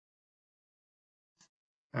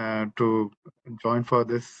to join for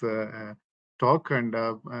this talk and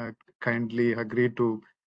kindly agreed to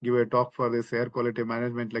give a talk for this air quality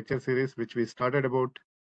management lecture series, which we started about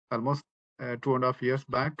almost 2.5 years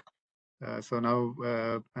back. So now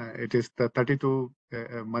it is the 32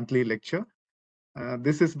 monthly lecture.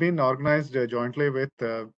 This has been organized jointly with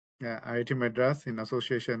IIT Madras in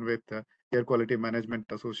association with Air Quality Management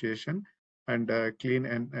Association and Clean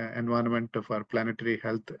Environment for Planetary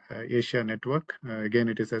Health Asia Network. Again,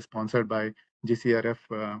 it is sponsored by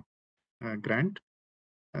GCRF grant.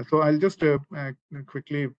 So I'll just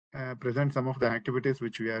quickly present some of the activities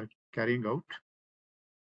which we are carrying out.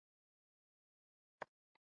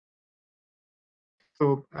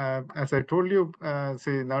 So as I told you,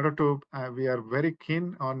 in order to, we are very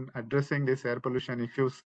keen on addressing these air pollution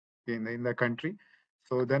issues in the country.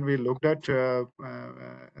 So then we looked at,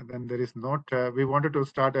 then there is not, we wanted to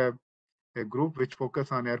start a group which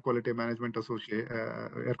focus on air quality management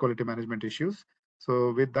air quality management issues.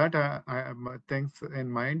 So with that, I have things in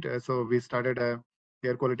mind. So we started a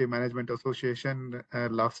air quality management association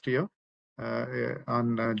last year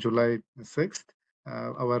on July 6th.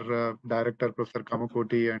 Our director, Professor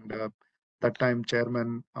Kamakoti, and that time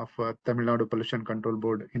chairman of Tamil Nadu Pollution Control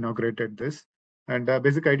Board inaugurated this. And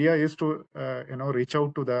basic idea is to reach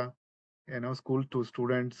out to the school to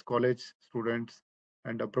students, college students,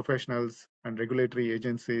 and professionals and regulatory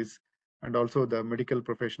agencies, and also the medical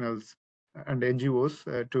professionals and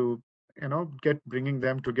NGOs to bringing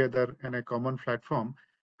them together in a common platform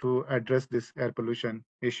to address this air pollution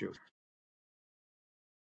issues.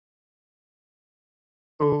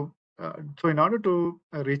 So in order to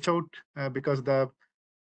reach out, because the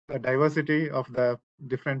diversity of the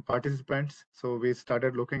different participants, so we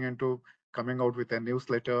started looking into coming out with a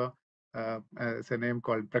newsletter. It's a name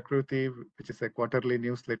called Prakruti, which is a quarterly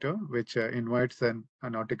newsletter, which invites an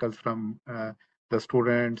articles from the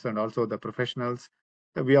students and also the professionals.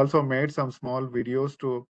 We also made some small videos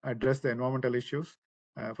to address the environmental issues.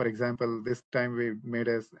 For example, this time we made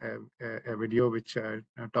a video which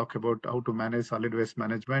talk about how to manage solid waste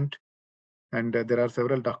management. And there are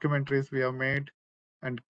several documentaries we have made,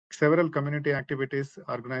 and several community activities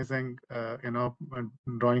organizing,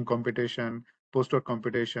 drawing competition, poster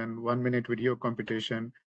competition, 1-minute video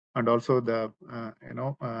competition, and also the,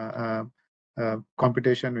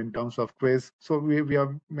 competition in terms of quiz. So we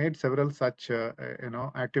have made several such,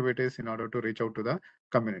 activities in order to reach out to the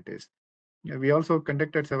communities. We also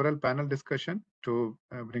conducted several panel discussion to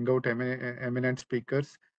bring out eminent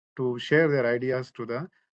speakers to share their ideas to the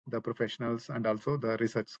professionals and also the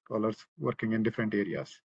research scholars working in different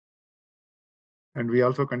areas. And we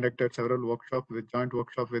also conducted several workshops joint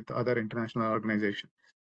workshops with other international organizations.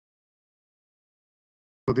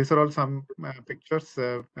 So these are all some pictures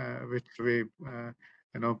which we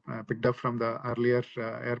picked up from the earlier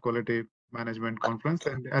air quality management conference.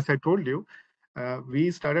 And as I told you,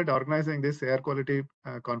 we started organizing this air quality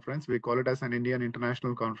conference. We call it as an Indian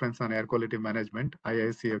International Conference on Air Quality Management,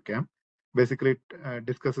 IICAM. Basically, it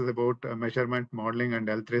discusses about measurement, modeling, and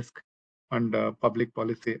health risk and public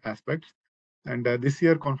policy aspects. And this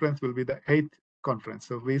year conference will be the 8th conference.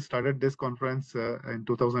 So we started this conference in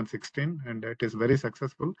 2016, and it is very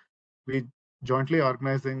successful. We jointly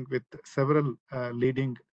organizing with several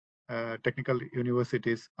leading technical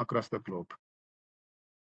universities across the globe.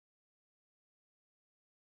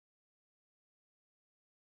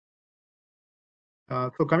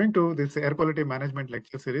 So coming to this air quality management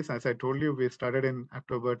lecture series, as I told you, we started in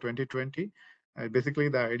October 2020. Basically,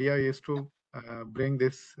 the idea is to bring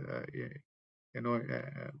this,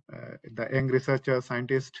 the young researchers,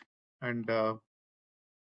 scientists, and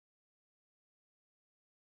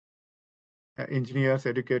engineers,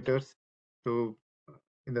 educators to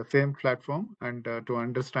in the same platform and to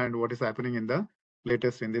understand what is happening in the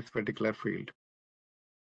latest in this particular field.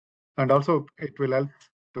 And also it will help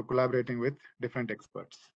to collaborating with different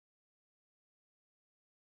experts.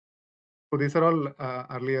 So these are all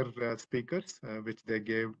earlier speakers which they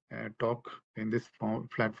gave a talk in this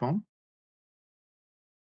platform.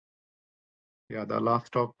 Yeah, the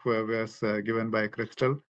last talk was given by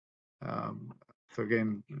Crystal. So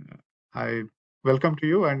again, I welcome to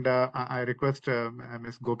you, and I request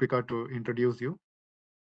Ms. Gopika to introduce you.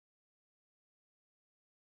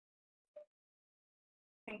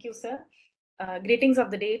 Thank you, sir. Greetings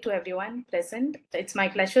of the day to everyone present. It's my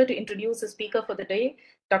pleasure to introduce the speaker for the day,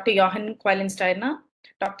 Dr. Johan Kuylenstierna.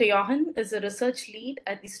 Dr. Johan is a research lead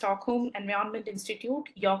at the Stockholm Environment Institute,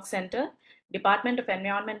 York Center, Department of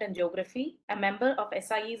Environment and Geography, a member of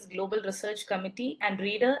SEI's Global Research Committee and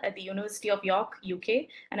reader at the University of York, UK,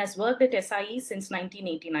 and has worked at SEI since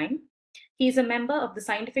 1989. He is a member of the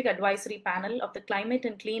Scientific Advisory Panel of the Climate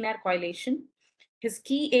and Clean Air Coalition. His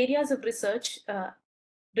key areas of research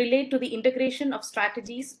relate to the integration of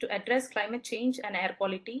strategies to address climate change and air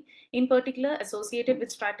quality, in particular associated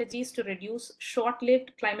with strategies to reduce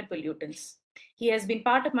short-lived climate pollutants. He has been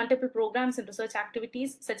part of multiple programs and research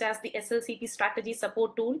activities, such as the SLCP strategy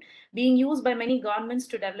support tool, being used by many governments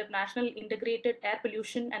to develop national integrated air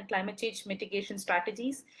pollution and climate change mitigation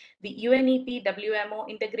strategies, the UNEP WMO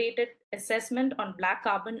integrated assessment on black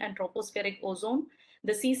carbon and tropospheric ozone,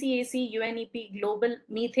 the CCAC UNEP Global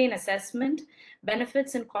Methane Assessment,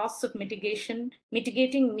 benefits and costs of mitigating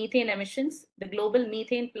methane emissions, the Global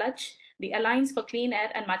Methane Pledge, the Alliance for Clean Air,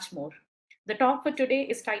 and much more. The talk for today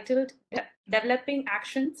is titled Developing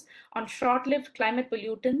Actions on Short-Lived Climate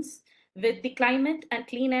Pollutants with the Climate and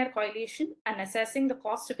Clean Air Coalition and Assessing the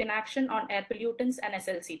Cost of Inaction on Air Pollutants and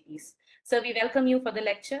SLCPs. So we welcome you for the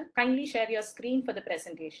lecture. Kindly share your screen for the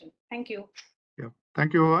presentation. Thank you. Yeah,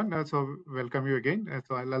 thank you, Johan. So welcome you again.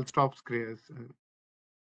 So I'll stop screen.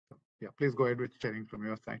 Yeah, please go ahead with sharing from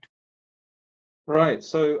your side. Right.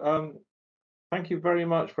 So thank you very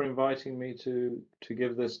much for inviting me to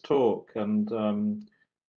give this talk, and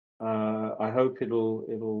I hope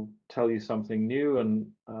it'll tell you something new and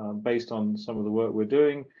based on some of the work we're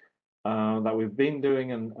doing, that we've been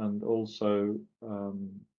doing, and also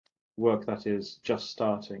work that is just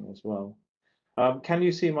starting as well. Can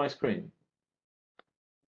you see my screen?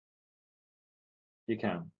 You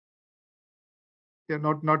can. Yeah,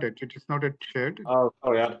 not yet. It is not yet shared. Oh,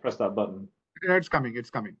 sorry, I had to press that button. Yeah, it's coming. It's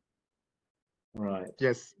coming. Right.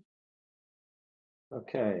 Yes.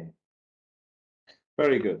 Okay.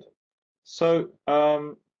 Very good. So,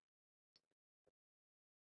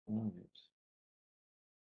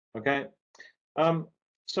 okay.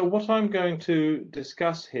 So what I'm going to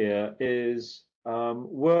discuss here is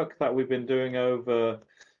work that we've been doing over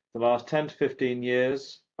the last 10 to 15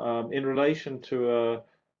 years in relation to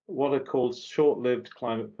what are called short-lived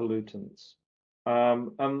climate pollutants.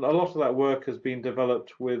 And a lot of that work has been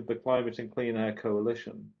developed with the Climate and Clean Air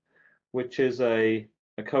Coalition, which is a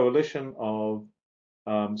coalition of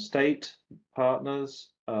state partners.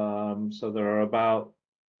 So there are about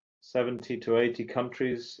 70 to 80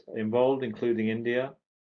 countries involved, including India,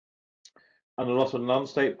 and a lot of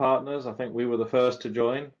non-state partners. I think we were the first to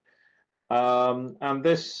join. And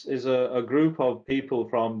this is a group of people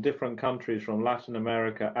from different countries, from Latin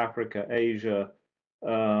America, Africa, Asia,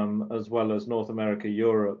 as well as North America,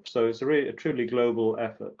 Europe. So it's a truly global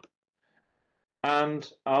effort.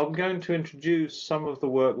 And I'm going to introduce some of the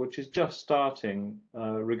work which is just starting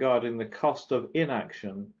regarding the cost of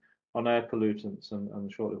inaction on air pollutants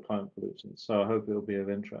and short-lived climate pollutants. So I hope it will be of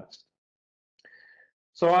interest.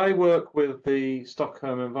 So I work with the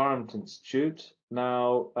Stockholm Environment Institute.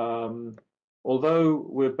 Now, although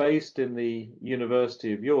we're based in the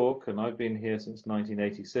University of York, and I've been here since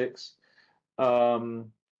 1986,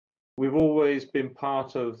 we've always been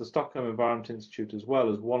part of the Stockholm Environment Institute as well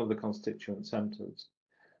as one of the constituent centres.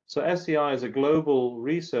 So SEI is a global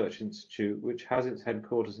research institute which has its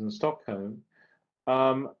headquarters in Stockholm,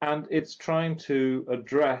 and it's trying to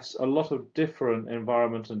address a lot of different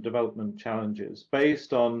environment and development challenges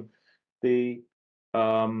based on the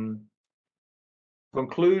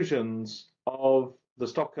conclusions of the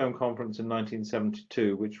Stockholm Conference in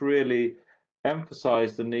 1972, which really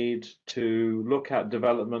emphasized the need to look at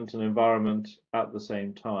development and environment at the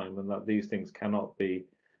same time, and that these things cannot be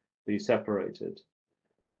separated.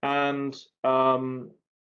 And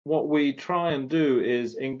what we try and do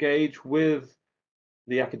is engage with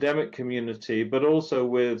the academic community, but also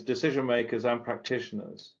with decision makers and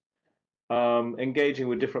practitioners, engaging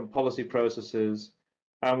with different policy processes,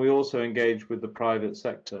 and we also engage with the private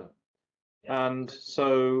sector. And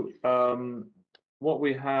so what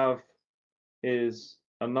we have is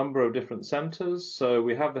a number of different centres. So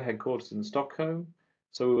we have the headquarters in Stockholm.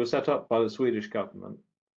 So we were set up by the Swedish government.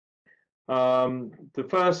 The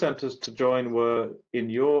first centres to join were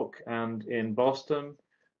in York and in Boston.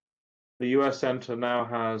 The US Centre now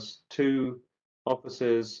has 2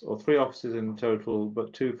 offices, or 3 offices in total,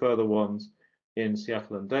 but 2 further ones in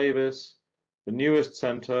Seattle and Davis. The newest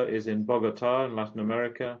centre is in Bogota in Latin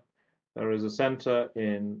America. There is a centre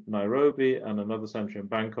in Nairobi and another centre in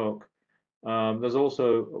Bangkok. There's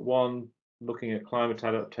also one looking at climate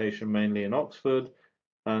adaptation, mainly in Oxford,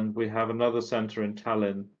 and we have another centre in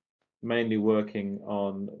Tallinn, mainly working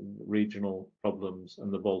on regional problems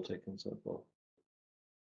and the Baltic and so forth.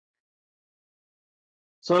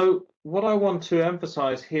 So what I want to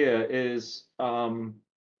emphasize here is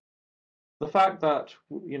the fact that,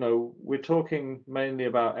 you know, we're talking mainly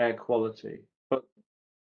about air quality, but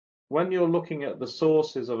when you're looking at the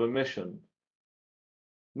sources of emission,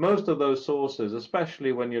 most of those sources,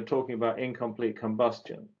 especially when you're talking about incomplete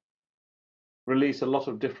combustion, release a lot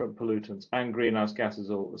of different pollutants and greenhouse gases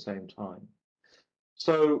all at the same time.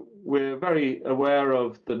 So we're very aware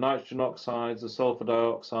of the nitrogen oxides, the sulfur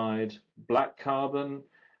dioxide, black carbon,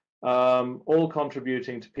 all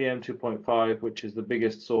contributing to PM 2.5, which is the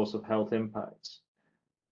biggest source of health impacts.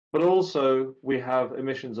 But also we have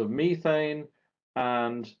emissions of methane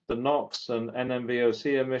and the NOx and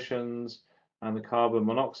NMVOC emissions and the carbon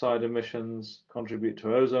monoxide emissions contribute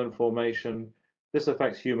to ozone formation. This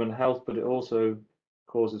affects human health, but it also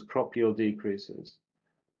causes crop yield decreases.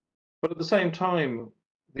 But at the same time,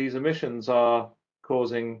 these emissions are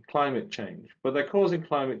causing climate change, but they're causing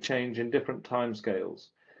climate change in different timescales.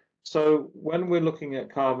 So when we're looking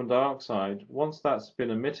at carbon dioxide, once that's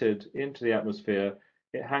been emitted into the atmosphere,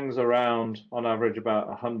 it hangs around on average about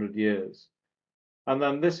 100 years. And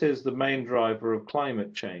then this is the main driver of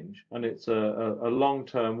climate change, and it's a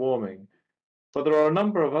long-term warming. But there are a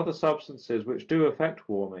number of other substances which do affect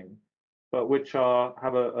warming, but which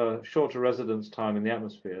have a shorter residence time in the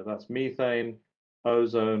atmosphere. That's methane,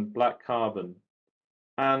 ozone, black carbon.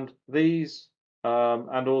 And these,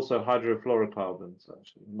 and also hydrofluorocarbons,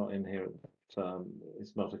 actually, not in here, but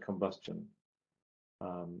it's not a combustion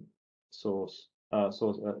source.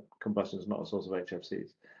 Combustion is not a source of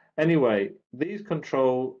HFCs. Anyway, these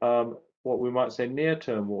control what we might say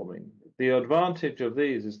near-term warming. The advantage of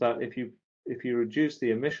these is that if you reduce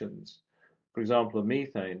the emissions, for example, of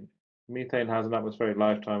methane has an atmospheric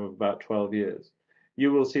lifetime of about 12 years.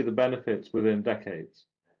 You will see the benefits within decades.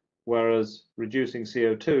 Whereas reducing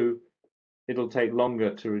CO2, it'll take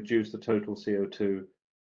longer to reduce the total CO2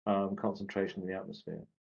 concentration in the atmosphere.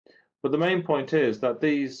 But the main point is that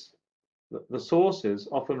the sources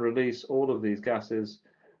often release all of these gases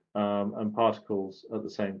and particles at the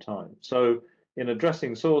same time. So in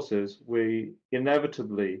addressing sources, we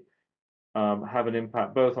inevitably have an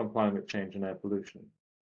impact both on climate change and air pollution.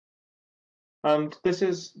 And this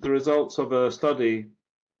is the results of a study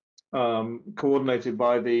coordinated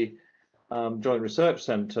by the Joint Research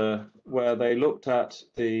Centre, where they looked at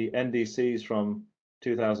the NDCs from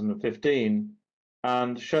 2015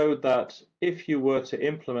 and showed that if you were to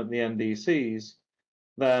implement the NDCs,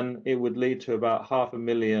 then it would lead to about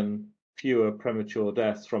 500,000 fewer premature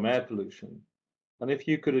deaths from air pollution. And if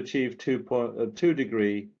you could achieve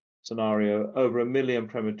 2-degree scenario, over 1 million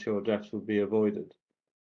premature deaths would be avoided.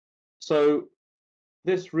 So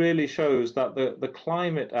this really shows that the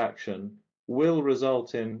climate action will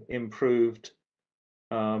result in improved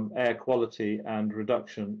air quality and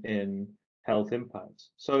reduction in health impacts.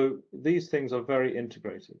 So these things are very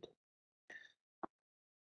integrated.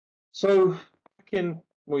 So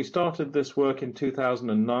we started this work in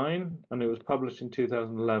 2009 and it was published in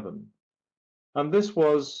 2011. And this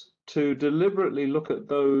was to deliberately look at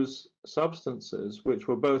those substances which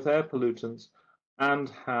were both air pollutants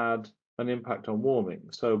and had an impact on warming.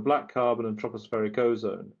 So black carbon and tropospheric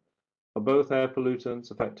ozone are both air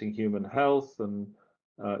pollutants affecting human health and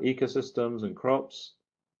ecosystems and crops,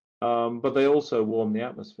 but they also warm the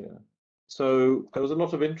atmosphere. So there was a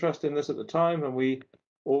lot of interest in this at the time, and we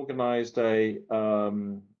organized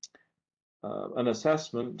an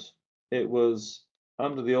assessment. It was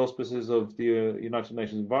under the auspices of the United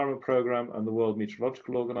Nations Environment Programme and the World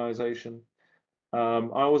Meteorological Organization.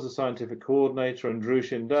 I was a scientific coordinator, and Drew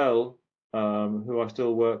Shindell, who I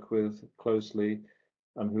still work with closely,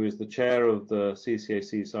 and who is the chair of the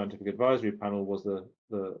CCAC Scientific Advisory Panel, was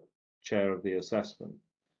the chair of the assessment.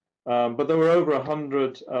 But there were over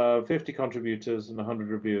 150 contributors and 100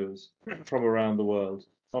 reviewers from around the world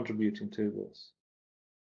contributing to this.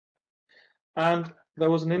 And there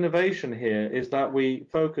was an innovation here, is that we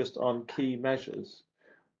focused on key measures.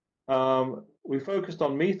 We focused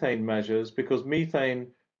on methane measures because methane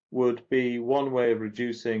would be one way of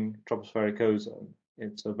reducing tropospheric ozone.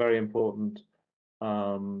 It's a very important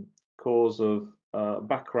cause of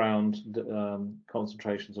background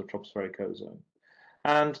concentrations of tropospheric ozone.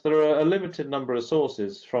 And there are a limited number of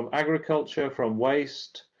sources from agriculture, from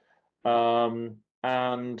waste,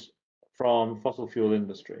 and from fossil fuel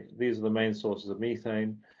industry. These are the main sources of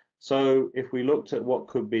methane. So if we looked at what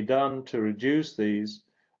could be done to reduce these,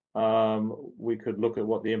 we could look at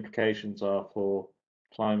what the implications are for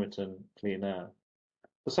climate and clean air.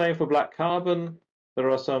 The same for black carbon. There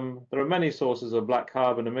are many sources of black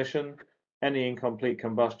carbon emission. Any incomplete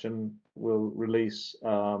combustion will release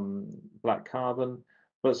black carbon,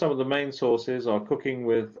 but some of the main sources are cooking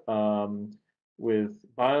with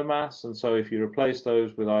biomass, and so if you replace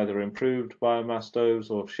those with either improved biomass stoves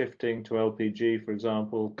or shifting to LPG, for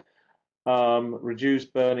example,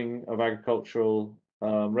 reduced burning of agricultural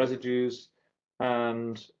residues,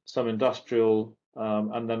 and some industrial,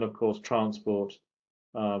 and then of course transport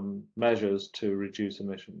measures to reduce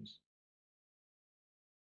emissions.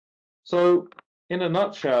 So in a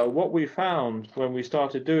nutshell, what we found when we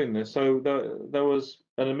started doing this, so there was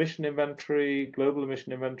an emission inventory, global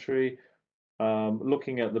emission inventory,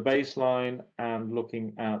 looking at the baseline and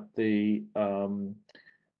looking at the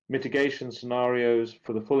mitigation scenarios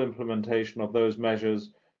for the full implementation of those measures,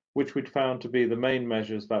 which we'd found to be the main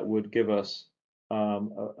measures that would give us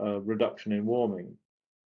a reduction in warming.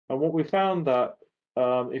 And what we found that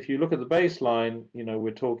if you look at the baseline,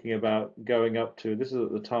 we're talking about going up to, this is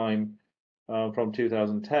at the time from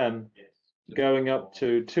 2010, going up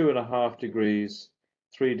to 2.5 degrees,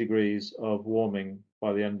 3 degrees of warming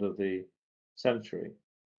by the end of the century.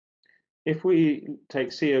 If we take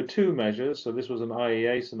CO2 measures, so this was an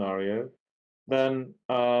IEA scenario, then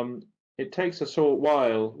it takes a short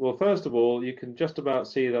while. Well, first of all, you can just about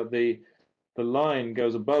see that the line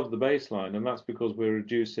goes above the baseline, and that's because we're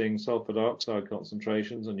reducing sulfur dioxide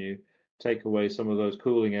concentrations, and you take away some of those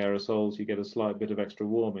cooling aerosols, you get a slight bit of extra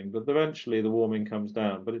warming, but eventually the warming comes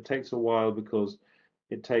down. But it takes a while because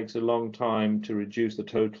it takes a long time to reduce the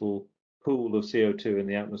total pool of CO2 in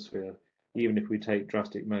the atmosphere, even if we take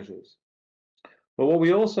drastic measures. But what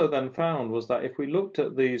we also then found was that if we looked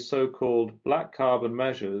at these so-called black carbon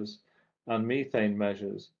measures and methane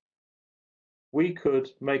measures, we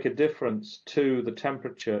could make a difference to the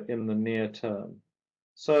temperature in the near term.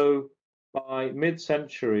 So by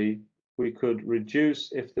mid-century, we could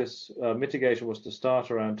reduce, if this mitigation was to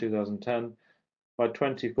start around 2010, by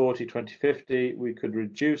 2040, 2050, we could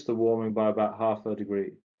reduce the warming by about 0.5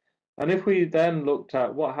 degree. And if we then looked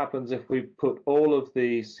at what happens if we put all of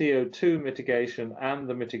the CO2 mitigation and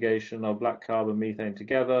the mitigation of black carbon methane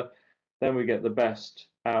together, then we get the best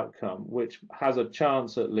outcome, which has a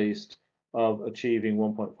chance at least of achieving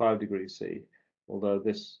 1.5 degrees C, although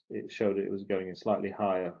it showed it was going slightly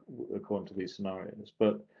higher according to these scenarios.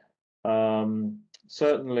 But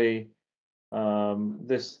certainly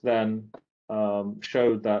this then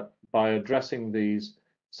showed that by addressing these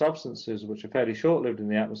substances which are fairly short-lived in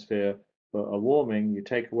the atmosphere but are warming, you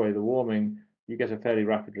take away the warming, you get a fairly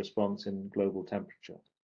rapid response in global temperature.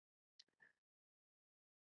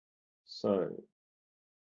 So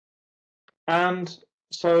as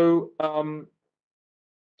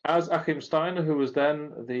Kuylenstierna, who was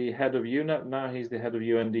then the head of UNEP, now he's the head of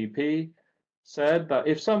UNDP, said that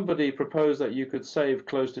if somebody proposed that you could save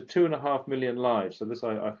close to 2.5 million lives, so this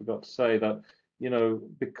I forgot to say that,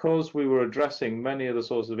 because we were addressing many of the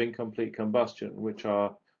sources of incomplete combustion, which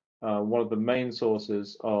are one of the main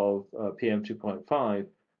sources of PM 2.5,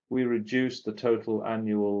 we reduced the total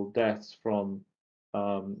annual deaths from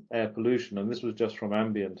air pollution, and this was just from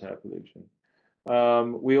ambient air pollution.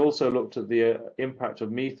 We also looked at the impact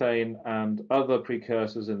of methane and other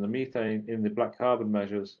precursors in the black carbon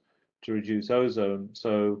measures to reduce ozone,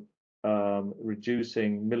 so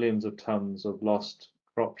reducing millions of tons of lost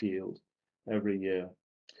crop yield every year.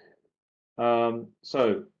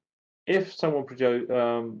 So if someone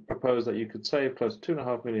proposed that you could save close to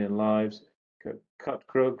 2.5 million lives, cut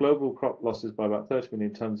global crop losses by about 30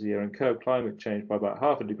 million tons a year, and curb climate change by about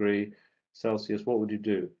 0.5 degree Celsius, what would you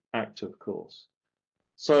do? Act, of course.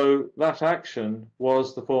 So that action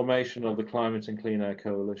was the formation of the Climate and Clean Air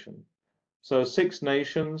Coalition. So 6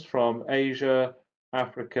 nations from Asia,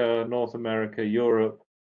 Africa, North America, Europe,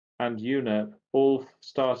 and UNEP all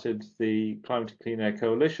started the Climate and Clean Air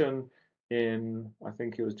Coalition in, I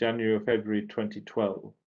think it was January or February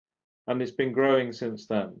 2012. And it's been growing since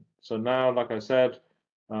then. So now, like I said,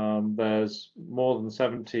 there's more than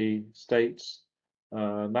 70 states,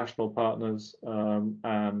 national partners,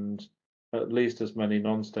 and at least as many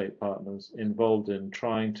non-state partners involved in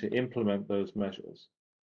trying to implement those measures.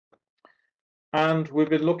 And we've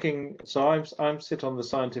been looking, so I sit on the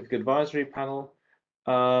scientific advisory panel,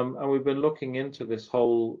 and we've been looking into this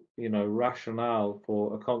whole, rationale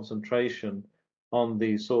for a concentration on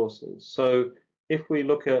these sources. So if we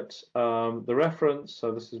look at the reference,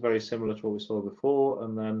 so this is very similar to what we saw before,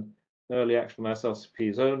 and then early action on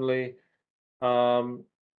SLCPs only,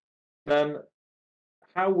 then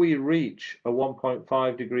how we reach a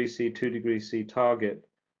 1.5 degrees C, 2 degrees C target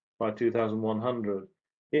by 2100,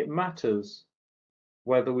 it matters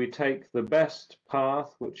whether we take the best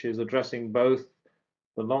path, which is addressing both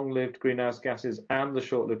the long-lived greenhouse gases and the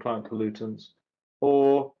short-lived climate pollutants,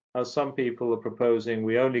 or as some people are proposing,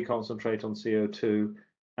 we only concentrate on CO2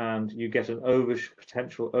 and you get an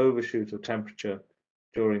potential overshoot of temperature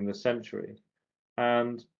during the century.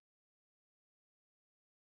 And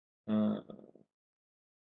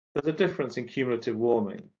there's a difference in cumulative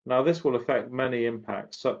warming. Now, this will affect many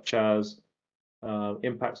impacts, such as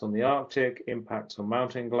impacts on the Arctic, impacts on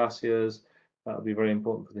mountain glaciers. That would be very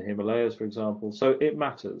important for the Himalayas, for example. So it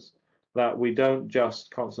matters that we don't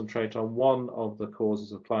just concentrate on one of the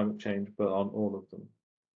causes of climate change, but on all of them.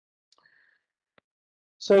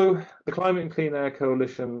 So the Climate and Clean Air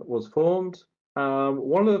Coalition was formed.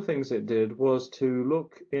 One of the things it did was to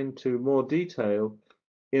look into more detail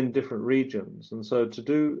in different regions. And so to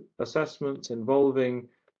do assessments involving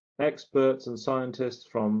experts and scientists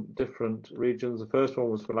from different regions. The first one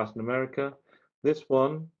was for Latin America. This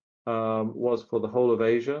one was for the whole of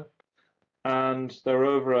Asia. And there are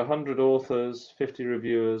over 100 authors, 50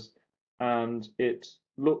 reviewers, and it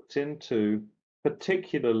looked into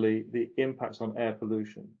particularly the impacts on air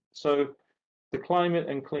pollution. So the Climate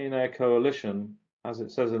and Clean Air Coalition, as it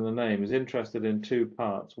says in the name, is interested in two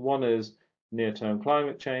parts. One is near-term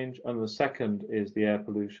climate change, and the second is the air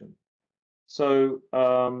pollution. So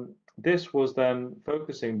this was then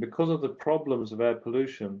focusing, because of the problems of air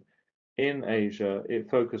pollution in Asia, it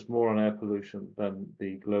focused more on air pollution than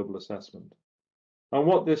the global assessment. And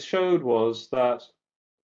what this showed was that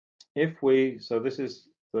if we, so this is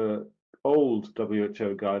the old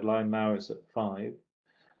WHO guideline, now it's at 5.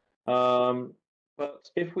 But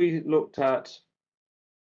if we looked at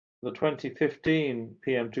the 2015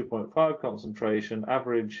 PM2.5 concentration,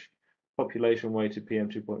 average population weighted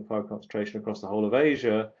PM2.5 concentration across the whole of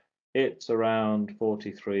Asia, it's around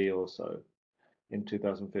 43 or so in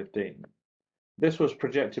 2015. This was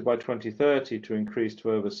projected by 2030 to increase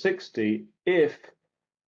to over 60 if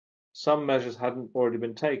some measures hadn't already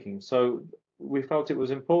been taken. So we felt it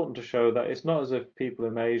was important to show that it's not as if people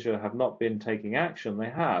in Asia have not been taking action, they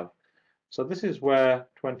have. So this is where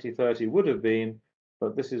 2030 would have been,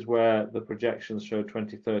 but this is where the projections show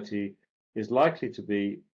 2030 is likely to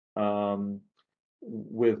be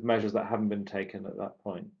with measures that haven't been taken at that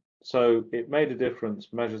point. So it made a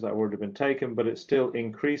difference, measures that would have been taken, but it's still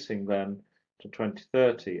increasing then to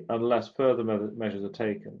 2030 unless further measures are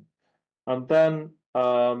taken. And then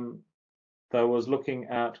there was looking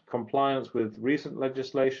at compliance with recent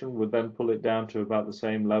legislation, would then pull it down to about the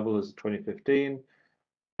same level as 2015.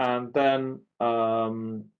 And then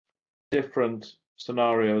different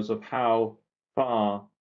scenarios of how far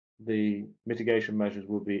the mitigation measures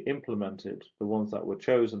will be implemented, the ones that were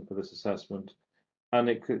chosen for this assessment, and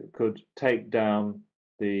it could take down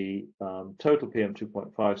the total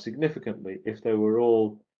PM2.5 significantly if they were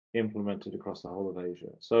all implemented across the whole of Asia.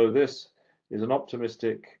 So this is an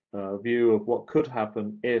optimistic view of what could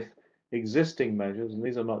happen if existing measures, and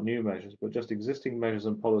these are not new measures, but just existing measures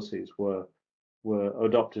and policies were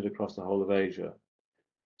adopted across the whole of Asia.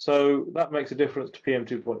 So that makes a difference to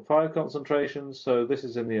PM2.5 concentrations. So this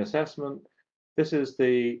is in the assessment. This is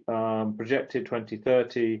the projected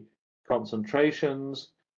 2030 concentrations,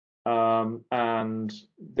 and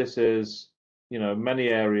this is, many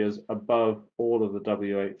areas above all of the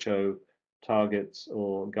WHO targets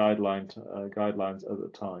or guidelines at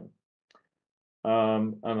the time.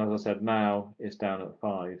 And as I said, now it's down at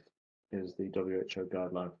 5 is the WHO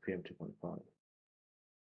guideline for PM2.5.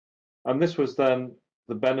 And this was then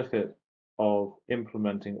the benefit of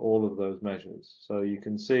implementing all of those measures. So you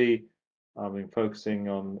can see, focusing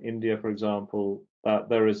on India, for example, that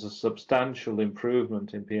there is a substantial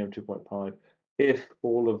improvement in PM2.5 if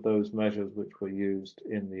all of those measures which were used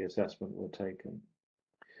in the assessment were taken.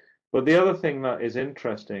 But the other thing that is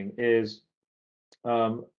interesting is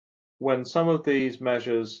when some of these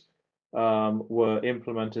measures were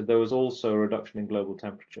implemented, there was also a reduction in global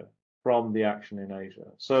temperature from the action in Asia.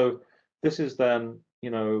 So this is then,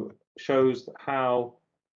 shows how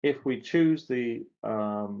if we choose the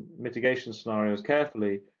mitigation scenarios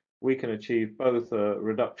carefully, we can achieve both a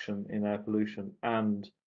reduction in air pollution and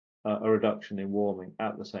a reduction in warming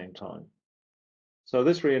at the same time. So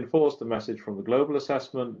this reinforced the message from the global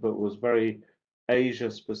assessment, but was very Asia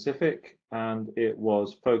specific, and it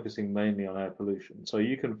was focusing mainly on air pollution. So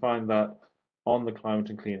you can find that on the Climate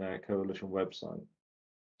and Clean Air Coalition website.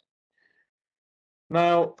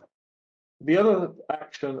 Now, the other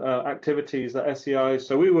activities that SEI,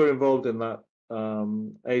 so we were involved in that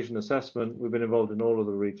Asian assessment. We've been involved in all of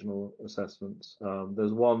the regional assessments.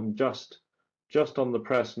 There's one just on the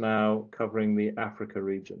press now covering the Africa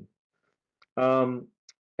region.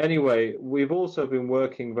 Anyway, we've also been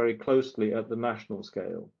working very closely at the national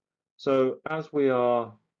scale. So as we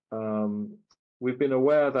are, we've been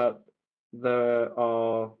aware that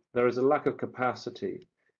there is a lack of capacity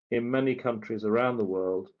in many countries around the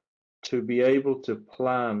world to be able to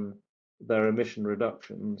plan their emission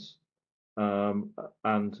reductions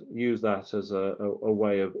and use that as a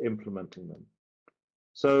way of implementing them.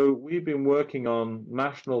 So we've been working on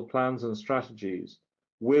national plans and strategies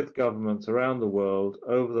with governments around the world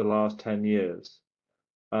over the last 10 years,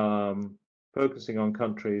 focusing on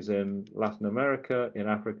countries in Latin America, in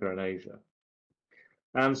Africa, and Asia.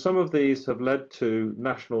 And some of these have led to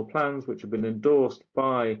national plans which have been endorsed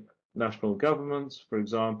by national governments, for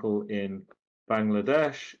example, in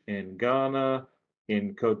Bangladesh, in Ghana,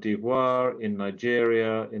 in Cote d'Ivoire, in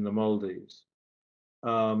Nigeria, in the Maldives.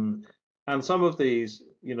 And some of these,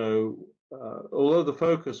 although the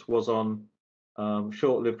focus was on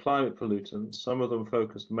short-lived climate pollutants, some of them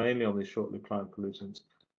focused mainly on these short-lived climate pollutants.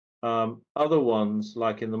 Other ones,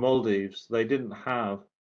 like in the Maldives, they didn't have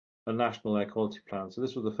a national air quality plan. So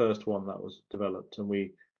this was the first one that was developed, and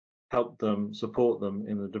we helped them, support them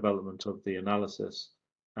in the development of the analysis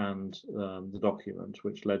and the document,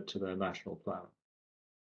 which led to their national plan.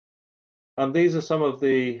 And these are some of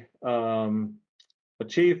the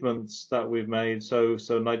achievements that we've made. So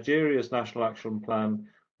Nigeria's National Action Plan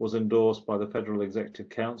was endorsed by the Federal Executive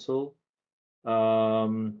Council.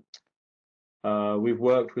 We've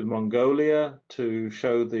worked with Mongolia to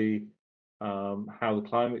show how the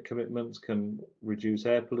climate commitments can reduce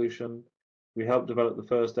air pollution. We helped develop the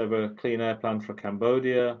first ever clean air plan for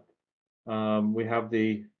Cambodia. We have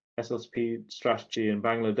the SLCP strategy in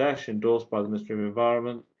Bangladesh endorsed by the Ministry of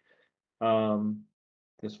Environment.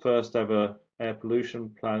 This first ever air pollution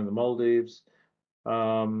plan in the Maldives.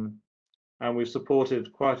 And we've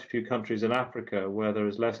supported quite a few countries in Africa where there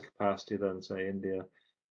is less capacity than, say, India,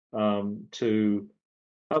 to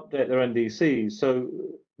update their NDCs. So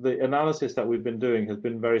the analysis that we've been doing has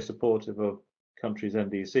been very supportive of countries'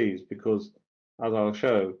 NDCs because, as I'll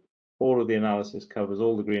show, all of the analysis covers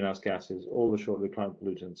all the greenhouse gases, all the short-lived climate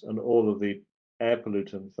pollutants, and all of the air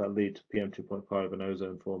pollutants that lead to PM2.5 and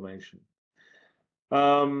ozone formation.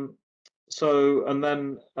 And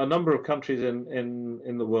then a number of countries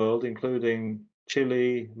in the world, including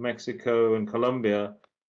Chile, Mexico, and Colombia,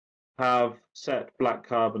 have set black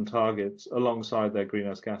carbon targets alongside their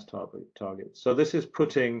greenhouse gas targets. So this is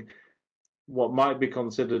putting what might be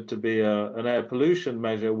considered to be an air pollution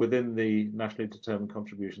measure within the nationally determined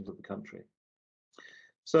contributions of the country.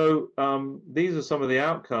 So these are some of the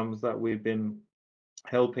outcomes that we've been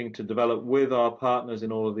helping to develop with our partners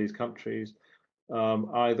in all of these countries,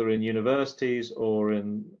 either in universities or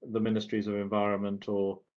in the ministries of environment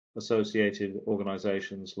or associated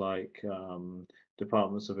organizations like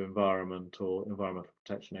departments of environment or environmental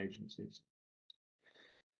protection agencies.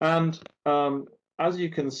 And as you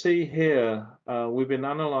can see here, we've been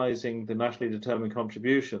analyzing the nationally determined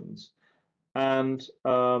contributions, and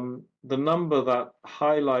the number that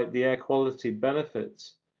highlight the air quality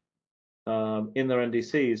benefits in their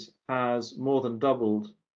NDCs has more than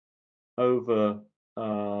doubled over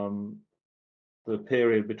the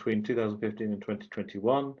period between 2015 and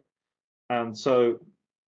 2021.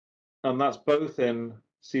 And that's both in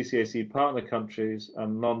CCAC partner countries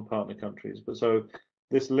and non-partner countries. But so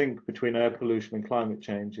this link between air pollution and climate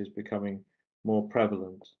change is becoming more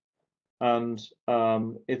prevalent. And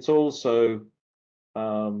it's also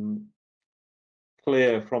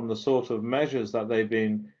clear from the sort of measures that they've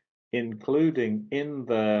been including in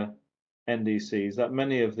their NDCs that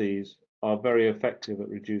many of these are very effective at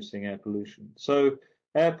reducing air pollution. So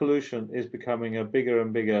air pollution is becoming a bigger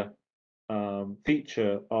and bigger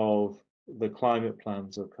feature of the climate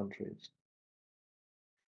plans of countries.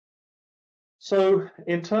 So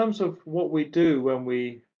in terms of what we do when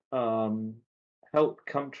we help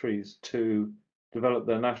countries to develop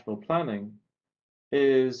their national planning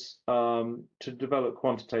is to develop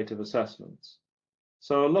quantitative assessments.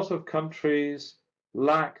 So a lot of countries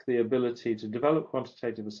lack the ability to develop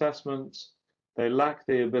quantitative assessments. They lack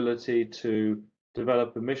the ability to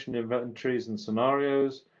develop emission inventories and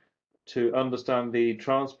scenarios, to understand the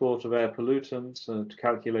transport of air pollutants, to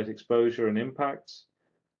calculate exposure and impacts,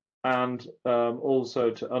 and also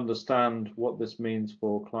to understand what this means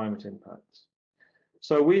for climate impacts.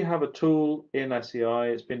 So we have a tool in SEI.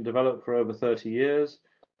 It's been developed for over 30 years,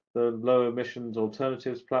 the Low Emissions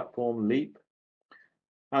Alternatives Platform, LEAP.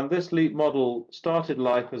 And this LEAP model started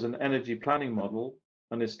life as an energy planning model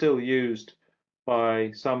and is still used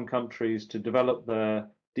by some countries to develop their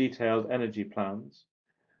detailed energy plans.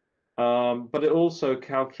 But it also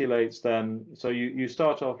calculates then, so you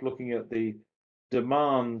start off looking at the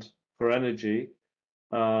demand for energy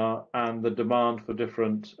and the demand for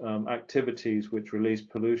different activities which release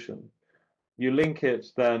pollution. You link it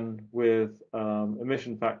then with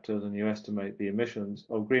emission factors and you estimate the emissions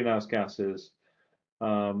of greenhouse gases,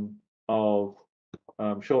 of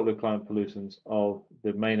short-lived climate pollutants, of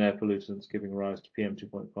the main air pollutants giving rise to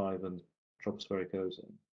PM2.5 and tropospheric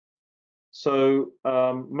ozone. So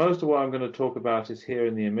most of what I'm going to talk about is here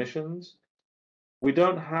in the emissions. We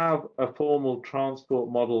don't have a formal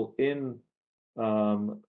transport model in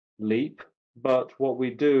LEAP, but what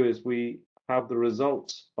we do is we have the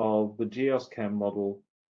results of the GeoSChem model,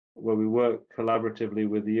 where we work collaboratively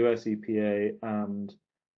with the US EPA and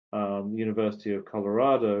University of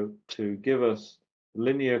Colorado to give us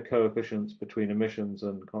linear coefficients between emissions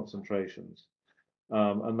and concentrations.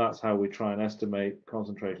 And that's how we try and estimate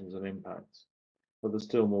concentrations and impacts. But there's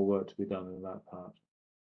still more work to be done in that part.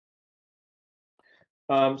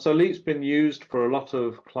 So LEAP's been used for a lot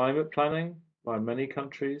of climate planning by many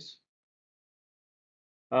countries.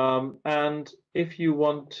 And if you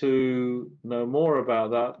want to know more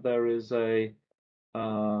about that, there is a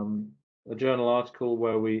journal article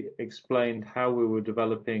where we explained how we were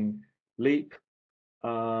developing LEAP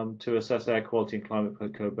to assess air quality and climate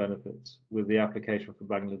co-benefits with the application for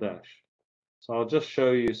Bangladesh. So I'll just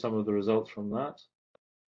show you some of the results from that.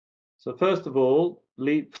 So first of all,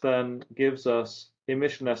 LEAP then gives us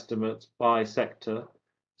emission estimates by sector.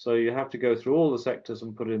 So you have to go through all the sectors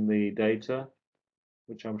and put in the data,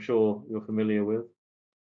 which I'm sure you're familiar with.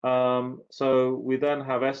 So we then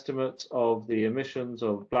have estimates of the emissions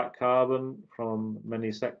of black carbon from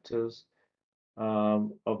many sectors,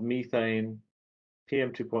 of methane,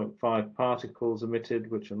 PM2.5 particles emitted,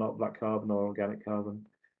 which are not black carbon or organic carbon,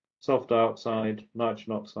 sulfur dioxide,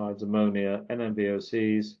 nitrogen oxides, ammonia,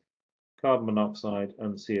 NMVOCs, carbon monoxide,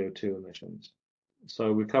 and CO2 emissions.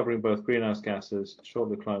 So we're covering both greenhouse gases,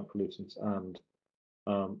 short-lived climate pollutants, and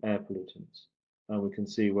air pollutants, and we can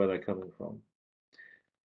see where they're coming from.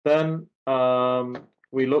 Then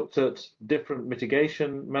we looked at different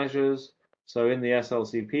mitigation measures. So in the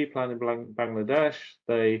SLCP plan in Bangladesh,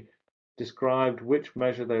 they described which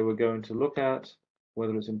measure they were going to look at,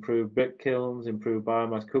 whether it's improved brick kilns, improved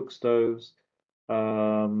biomass cook stoves,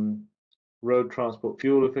 road transport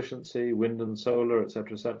fuel efficiency, wind and solar,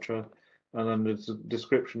 etc., etc. And then there's a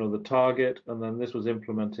description of the target, and then this was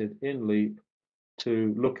implemented in LEAP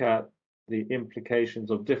to look at the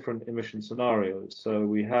implications of different emission scenarios. So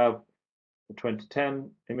we have the 2010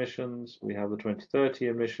 emissions, we have the 2030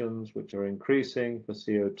 emissions, which are increasing for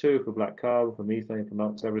CO2, for black carbon, for methane, for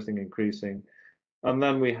NOx, everything increasing. And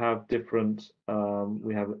then we have different,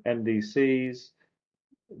 we have NDCs,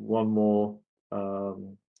 one more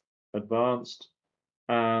advanced,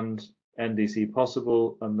 and NDC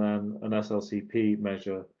possible, and then an SLCP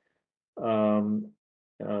measure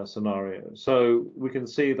scenario. So we can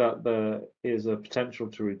see that there is a potential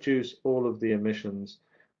to reduce all of the emissions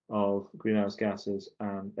of greenhouse gases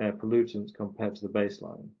and air pollutants compared to the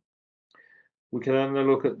baseline. We can then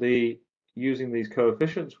look at using these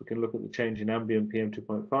coefficients, we can look at the change in ambient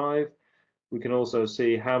PM2.5. We can also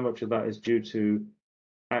see how much of that is due to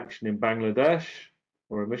action in Bangladesh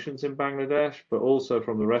or emissions in Bangladesh, but also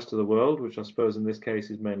from the rest of the world, which I suppose in this case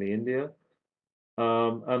is mainly India,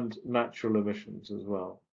 and natural emissions as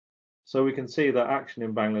well. So we can see that action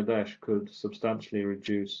in Bangladesh could substantially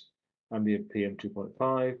reduce ambient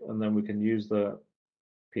PM2.5, and then we can use the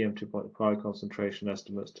PM2.5 concentration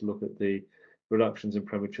estimates to look at the reductions in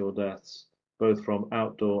premature deaths, both from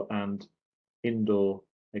outdoor and indoor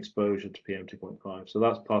exposure to PM2.5. So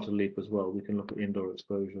that's part of LEAP as well. We can look at indoor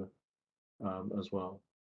exposure as well.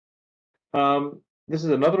 This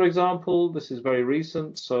is another example. This is very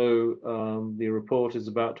recent, so the report is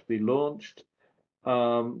about to be launched.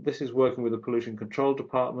 This is working with the Pollution Control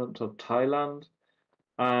Department of Thailand.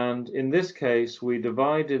 And in this case, we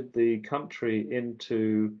divided the country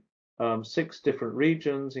into 6 different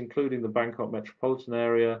regions, including the Bangkok metropolitan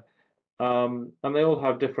area, and they all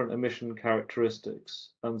have different emission characteristics.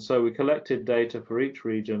 And so we collected data for each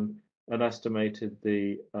region and estimated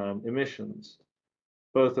the emissions,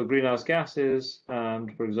 both of greenhouse gases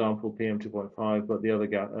and, for example, PM2.5, but the other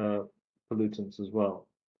pollutants as well.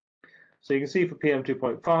 So you can see for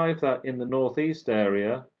PM2.5 that in the northeast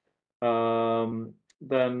area,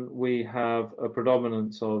 then we have a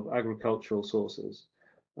predominance of agricultural sources,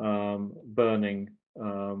 burning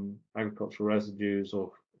agricultural residues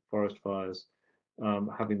or forest fires,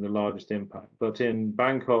 having the largest impact. But in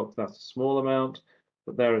Bangkok, that's a small amount,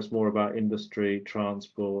 but there it's more about industry,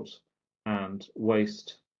 transport, and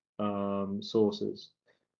waste sources.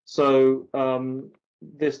 So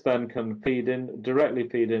this then can directly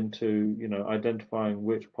feed into, identifying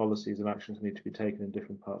which policies and actions need to be taken in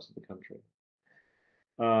different parts of the country.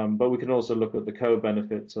 But we can also look at the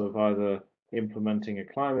co-benefits of either implementing a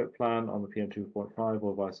climate plan on the PM2.5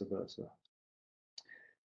 or vice versa.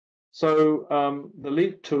 So the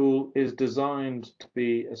LEAP tool is designed to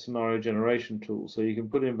be a scenario generation tool. So you can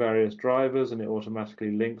put in various drivers and it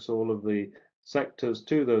automatically links all of the sectors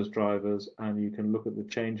to those drivers, and you can look at the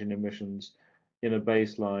change in emissions in a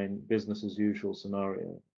baseline business as usual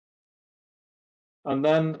scenario. And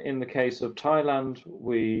then in the case of Thailand,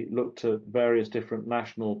 we looked at various different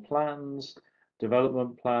national plans,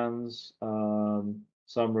 development plans,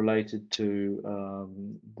 some related to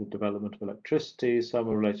the development of electricity, some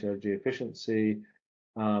are related to energy efficiency,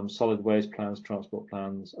 solid waste plans, transport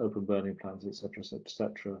plans, open burning plans, etc.,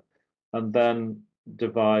 etc. And then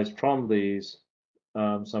devised from these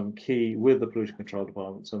some key, with the Pollution Control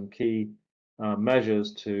Department, some key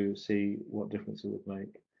measures to see what difference it would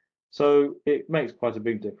make. So it makes quite a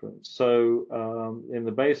big difference. So in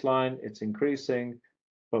the baseline, it's increasing,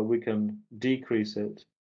 but we can decrease it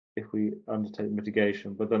if we undertake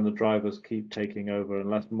mitigation, but then the drivers keep taking over.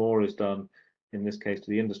 Unless more is done, in this case to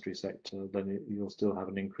the industry sector, then you'll still have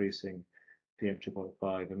an increasing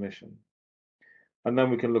PM2.5 emission. And then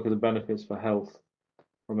we can look at the benefits for health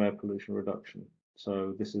from air pollution reduction.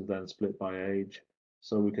 So this is then split by age.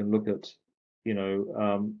 So we can look at,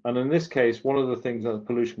 and in this case, one of the things that the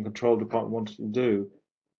Pollution Control Department wanted to do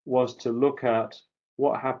was to look at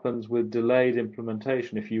what happens with delayed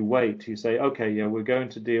implementation. If you wait, you say, okay, yeah, we're going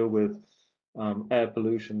to deal with air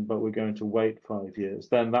pollution, but we're going to wait 5 years,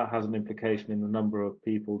 then that has an implication in the number of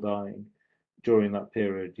people dying during that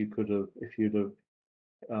period. You could have, if you'd have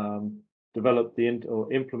developed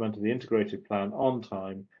or implemented the integrated plan on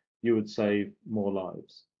time, you would save more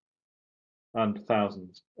lives and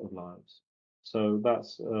thousands of lives. So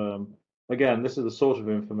that's, again, this is the sort of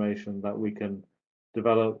information that we can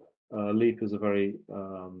develop. LEAP is a very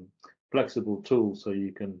flexible tool, so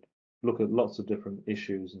you can look at lots of different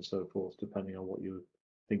issues and so forth, depending on what you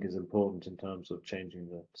think is important in terms of changing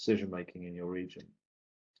the decision-making in your region.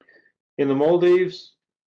 In the Maldives,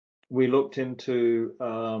 we looked into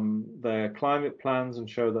their climate plans and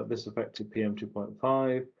showed that this affected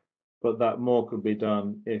PM2.5, but that more could be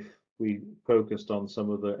done if we focused on some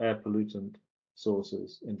of the air pollutant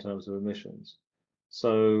sources in terms of emissions.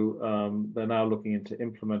 So they're now looking into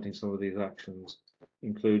implementing some of these actions,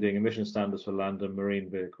 including emission standards for land and marine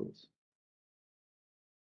vehicles.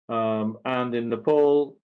 And in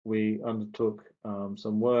Nepal, we undertook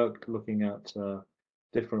some work looking at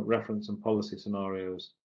different reference and policy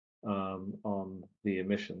scenarios on the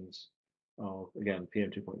emissions of, again,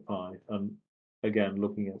 PM2.5, and again,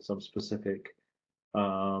 looking at some specific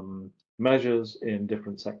measures in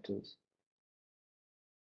different sectors.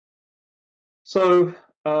 So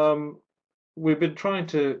we've been trying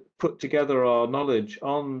to put together our knowledge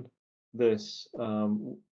on this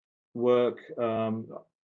work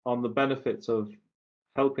on the benefits of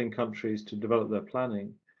helping countries to develop their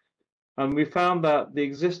planning. And we found that the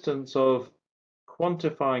existence of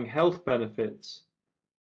quantifying health benefits,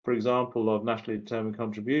 for example, of nationally determined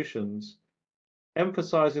contributions,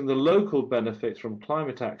 emphasizing the local benefits from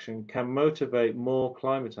climate action can motivate more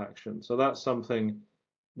climate action. So that's something,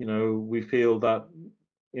 we feel that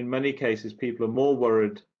in many cases people are more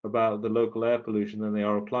worried about the local air pollution than they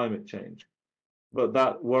are of climate change. But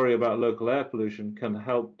that worry about local air pollution can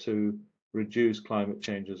help to reduce climate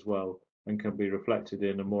change as well, and can be reflected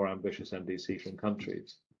in a more ambitious NDC from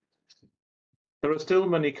countries. There are still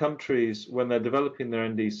many countries, when they're developing their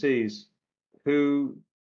NDCs, who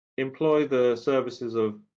employ the services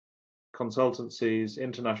of consultancies,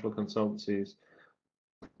 international consultancies,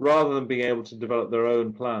 rather than being able to develop their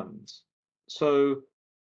own plans. So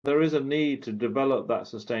there is a need to develop that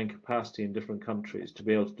sustained capacity in different countries to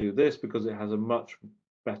be able to do this, because it has a much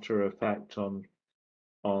better effect on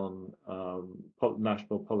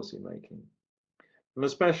national policy making. And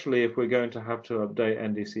especially if we're going to have to update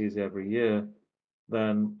NDCs every year,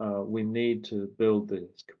 then we need to build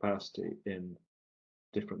this capacity in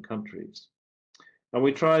different countries. And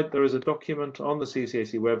we tried, there is a document on the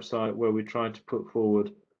CCAC website where we tried to put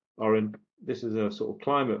forward this is a sort of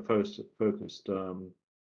climate focused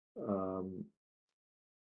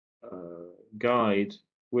guide,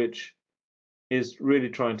 which is really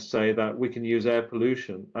trying to say that we can use air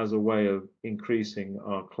pollution as a way of increasing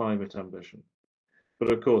our climate ambition.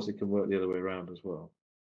 But of course, it can work the other way around as well.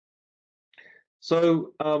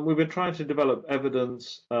 So we've been trying to develop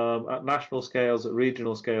evidence at national scales, at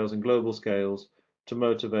regional scales, and global scales to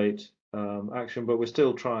motivate action, but we're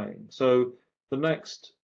still trying. So the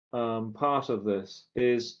next part of this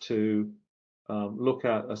is to look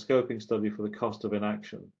at a scoping study for the cost of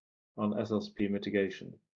inaction on SLCP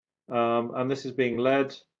mitigation. And this is being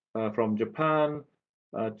led from Japan,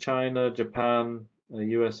 China, Japan,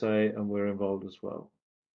 USA, and we're involved as well.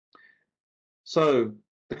 So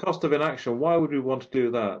the cost of inaction, why would we want to do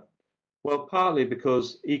that? Well, partly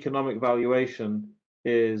because economic valuation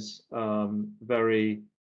is can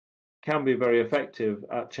be very effective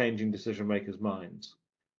at changing decision makers' minds.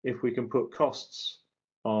 if we can put costs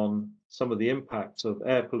on some of the impacts of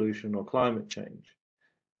air pollution or climate change.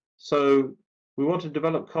 So we want to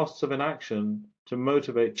develop costs of inaction to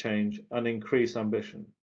motivate change and increase ambition,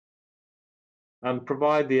 and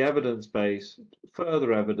provide the evidence base,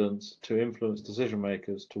 further evidence to influence decision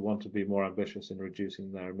makers to want to be more ambitious in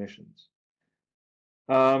reducing their emissions.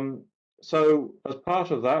 So as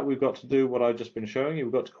part of that, we've got to do what I've just been showing you.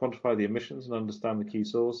 We've got to quantify the emissions and understand the key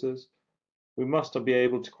sources. We must be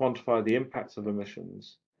able to quantify the impacts of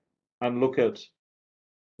emissions and look at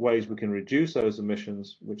ways we can reduce those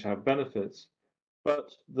emissions which have benefits.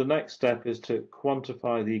 But the next step is to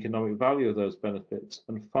quantify the economic value of those benefits.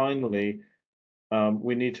 And finally,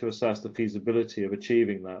 we need to assess the feasibility of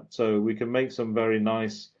achieving that. So we can make some very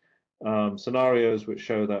nice scenarios which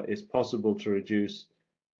show that it's possible to reduce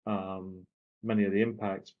many of the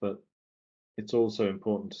impacts, but it's also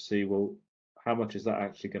important to see, well, how much is that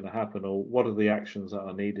actually going to happen, or what are the actions that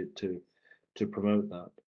are needed to promote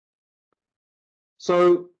that?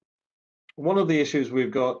 So one of the issues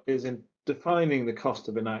we've got is in defining the cost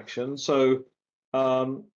of inaction. So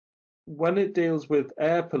when it deals with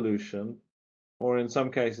air pollution, or in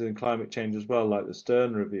some cases in climate change as well, like the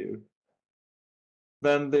Stern Review,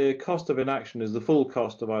 then the cost of inaction is the full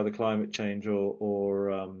cost of either climate change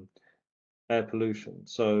or air pollution.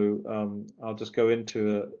 So I'll just go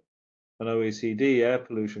into an OECD air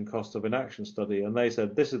pollution cost of inaction study, and they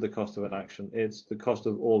said this is the cost of inaction. It's the cost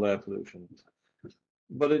of all air pollution.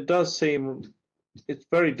 But it does seem it's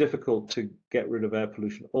very difficult to get rid of air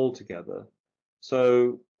pollution altogether.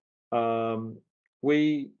 So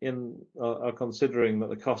we are considering that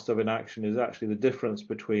the cost of inaction is actually the difference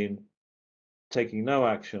between taking no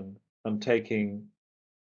action and taking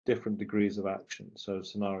different degrees of action, so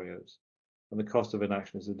scenarios. And the cost of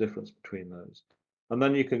inaction is the difference between those. And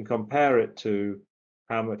then you can compare it to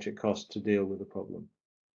how much it costs to deal with the problem.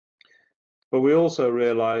 But we also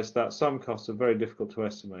realize that some costs are very difficult to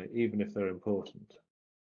estimate, even if they're important.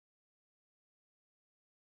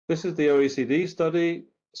 This is the OECD study.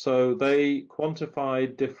 So they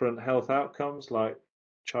quantified different health outcomes like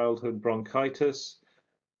childhood bronchitis,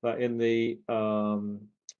 that in the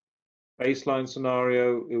baseline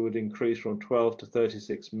scenario, it would increase from 12 to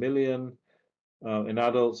 36 million. In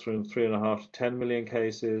adults, from 3.5 to 10 million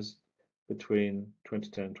cases between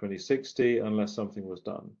 2010 and 2060, unless something was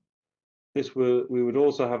done. We would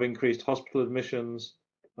also have increased hospital admissions,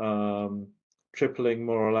 tripling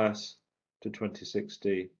more or less to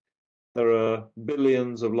 2060. There are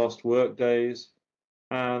billions of lost work days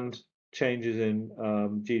and changes in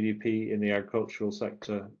GDP in the agricultural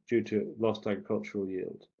sector due to lost agricultural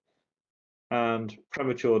yield. And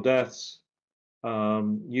premature deaths,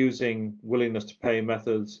 using willingness to pay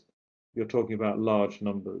methods, you're talking about large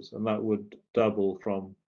numbers, and that would double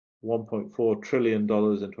from $1.4 trillion in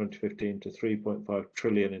 2015 to 3.5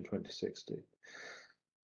 trillion in 2060.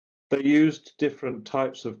 They used different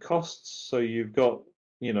types of costs. So you've got,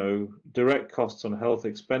 direct costs on health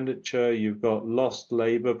expenditure, you've got lost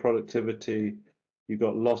labor productivity, you've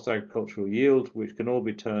got lost agricultural yield, which can all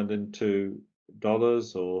be turned into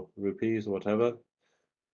dollars or rupees or whatever.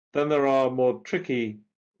 Then there are more tricky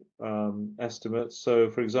estimates.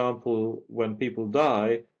 So, for example, when people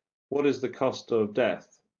die, what is the cost of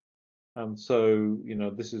death? And so,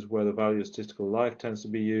 this is where the value of statistical life tends to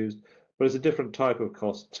be used, but it's a different type of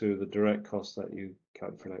cost to the direct cost that you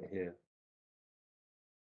calculate here.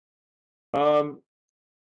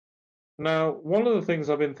 Now, one of the things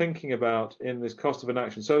I've been thinking about in this cost of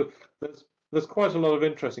inaction, so there's quite a lot of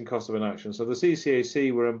interest in cost of inaction. So the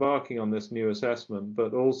CCAC were embarking on this new assessment,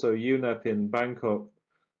 but also UNEP in Bangkok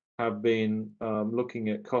have been looking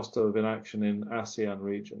at cost of inaction in ASEAN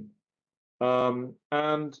region.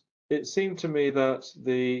 And it seemed to me that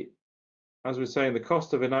as we're saying, the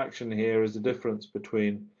cost of inaction here is the difference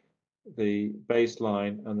between the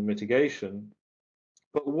baseline and the mitigation.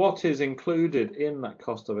 But what is included in that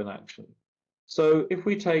cost of inaction? So if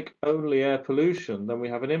we take only air pollution, then we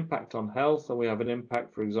have an impact on health, and we have an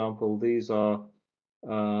impact, for example, these are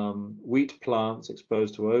wheat plants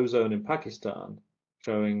exposed to ozone in Pakistan,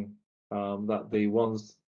 showing that the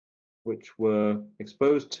ones which were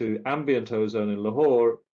exposed to ambient ozone in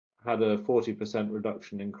Lahore had a 40%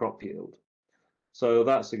 reduction in crop yield. So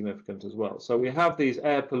that's significant as well. So we have these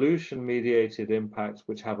air pollution mediated impacts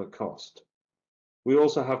which have a cost. We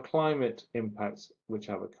also have climate impacts which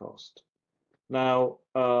have a cost. Now,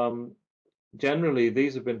 generally,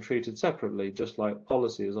 these have been treated separately, just like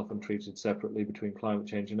policy is often treated separately between climate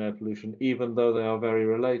change and air pollution, even though they are very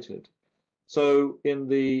related. So in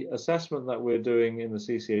the assessment that we're doing in the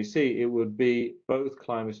CCAC, it would be both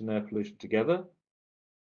climate and air pollution together.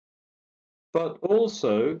 But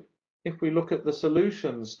also, if we look at the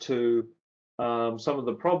solutions to some of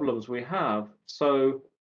the problems we have, so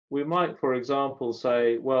we might, for example,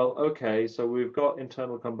 say, well, okay, so we've got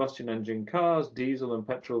internal combustion engine cars, diesel and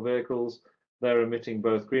petrol vehicles. They're emitting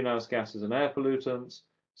both greenhouse gases and air pollutants.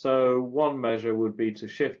 So one measure would be to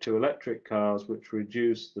shift to electric cars, which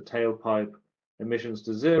reduce the tailpipe emissions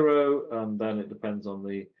to zero, and then it depends on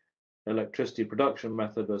the electricity production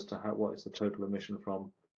method as to what is the total emission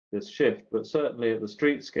from this shift. But certainly at the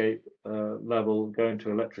streetscape level, going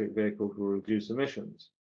to electric vehicles will reduce emissions.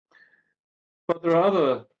 But there are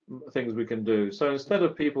other things we can do. So instead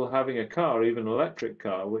of people having a car, even an electric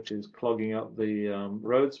car, which is clogging up the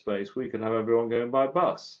road space, we could have everyone going by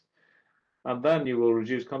bus. And then you will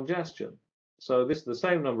reduce congestion. So this is the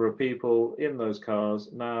same number of people in those cars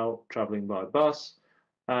now traveling by bus,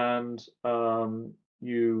 and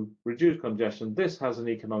you reduce congestion. This has an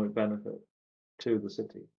economic benefit to the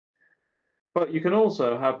city. But you can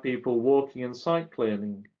also have people walking and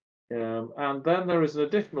cycling, and then there is an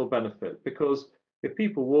additional benefit, because if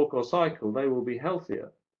people walk or cycle, they will be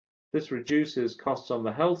healthier. This reduces costs on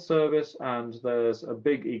the health service, and there's a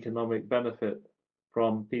big economic benefit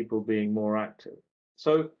from people being more active.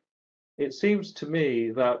 So it seems to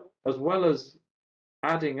me that as well as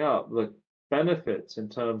adding up the benefits in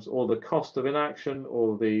terms, or the cost of inaction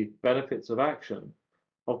or the benefits of action,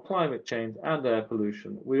 of climate change and air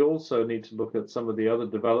pollution, we also need to look at some of the other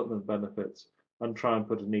development benefits and try and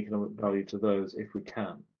put an economic value to those if we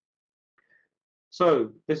can.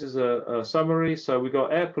 So this is a summary. So we've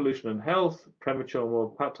got air pollution and health, premature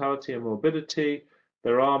mortality and morbidity.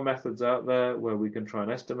 There are methods out there where we can try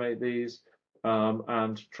and estimate these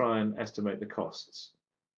and try and estimate the costs.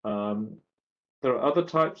 There are other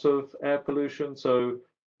types of air pollution. So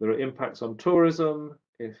there are impacts on tourism.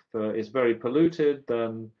 If it's very polluted,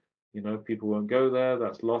 then people won't go there.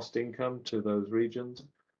 That's lost income to those regions.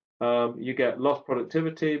 You get lost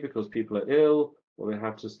productivity because people are ill, or they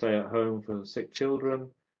have to stay at home for sick children.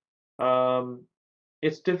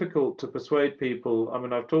 It's difficult to persuade people. I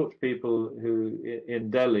mean, I've talked to people who in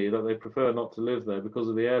Delhi that they prefer not to live there because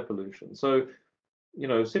of the air pollution. So,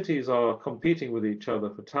 cities are competing with each other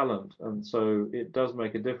for talent, and so it does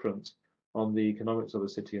make a difference on the economics of a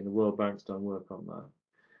city, and the World Bank's done work on that.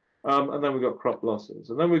 And then we've got crop losses,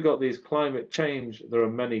 and then we've got these climate change. There are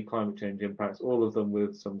many climate change impacts, all of them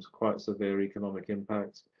with some quite severe economic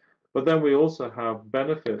impacts. But then we also have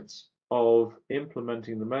benefits of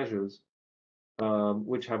implementing the measures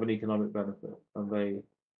which have an economic benefit, and they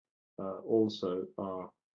also are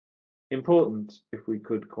important if we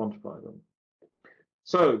could quantify them.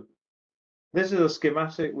 So this is a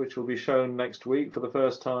schematic which will be shown next week for the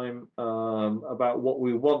first time about what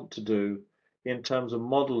we want to do in terms of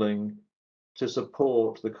modeling to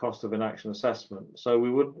support the cost of inaction assessment. So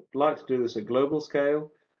we would like to do this at global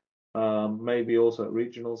scale, maybe also at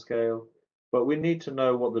regional scale, but we need to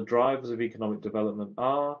know what the drivers of economic development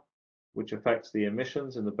are, which affects the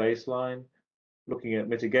emissions in the baseline, looking at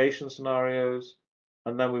mitigation scenarios,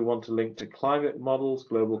 and then we want to link to climate models,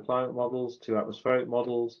 global climate models, to atmospheric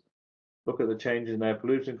models, look at the changes in air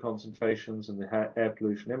pollutant concentrations and the air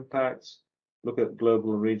pollution impacts, look at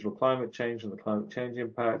global and regional climate change and the climate change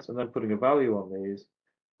impacts, and then putting a value on these.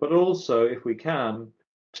 But also, if we can,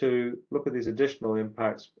 to look at these additional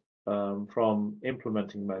impacts from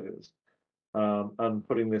implementing measures and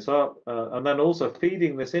putting this up, and then also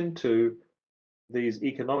feeding this into these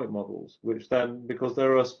economic models, which then, because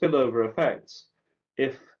there are spillover effects,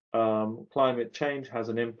 if climate change has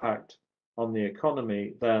an impact on the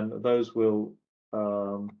economy, then those will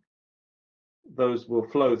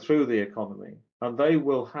flow through the economy, and they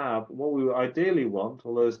will have what we ideally want,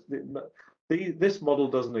 although this model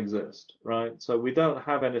doesn't exist, right? So we don't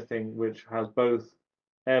have anything which has both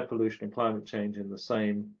air pollution and climate change in the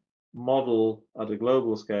same model at a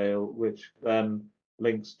global scale, which then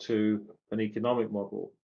links to an economic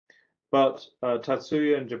model. But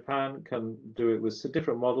Tatsuya in Japan can do it with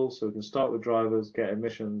different models, so we can start with drivers, get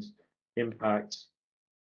emissions, impacts,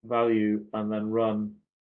 value, and then run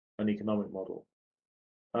an economic model.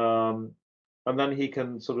 And then he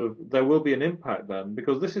can there will be an impact then,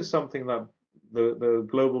 because this is something that the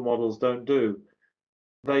global models don't do.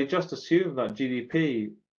 They just assume that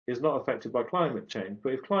GDP is not affected by climate change.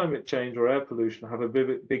 But if climate change or air pollution have a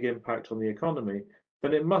big impact on the economy,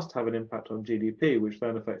 then it must have an impact on GDP, which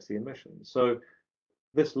then affects the emissions. So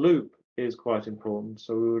this loop is quite important.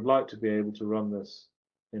 So we would like to be able to run this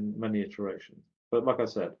in many iterations. But like I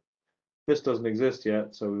said, this doesn't exist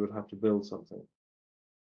yet, so we would have to build something.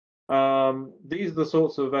 These are the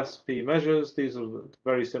sorts of SP measures. These are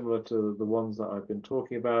very similar to the ones that I've been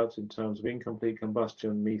talking about in terms of incomplete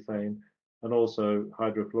combustion, methane, and also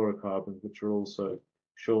hydrofluorocarbons, which are also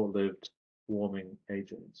short-lived warming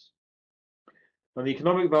agents. And the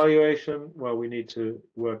economic valuation, well, we need to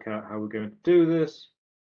work out how we're going to do this.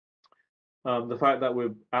 The fact that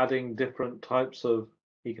we're adding different types of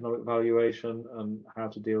economic valuation and how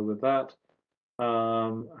to deal with that,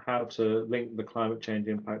 how to link the climate change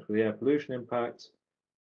impact with the air pollution impacts,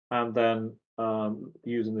 and then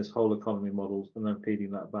using this whole economy models and then feeding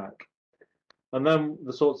that back. And then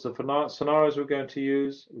the sorts of scenarios we're going to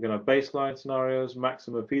use, we're going to have baseline scenarios,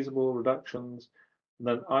 maximum feasible reductions, and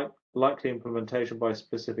then likely implementation by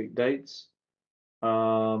specific dates,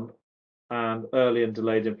 and early and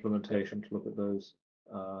delayed implementation to look at those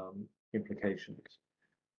implications.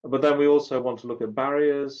 But then we also want to look at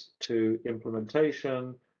barriers to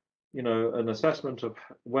implementation, you know, an assessment of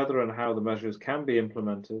whether and how the measures can be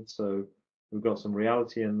implemented. So we've got some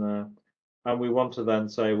reality in there. And we want to then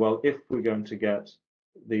say, well, if we're going to get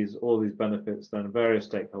all these benefits, then various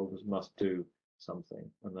stakeholders must do something,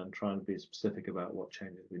 and then try and be specific about what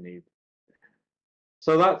changes we need.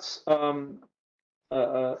 So that's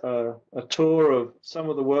a tour of some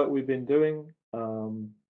of the work we've been doing.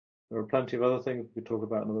 There are plenty of other things we could talk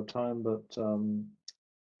about another time, but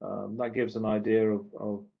that gives an idea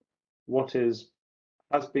of what has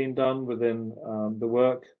been done within the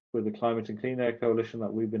work with the Climate and Clean Air Coalition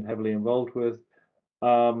that we've been heavily involved with,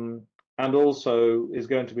 and also is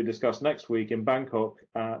going to be discussed next week in Bangkok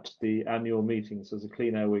at the annual meeting. So there's a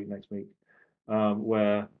Clean Air Week next week,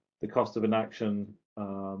 where the cost of inaction,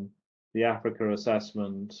 the Africa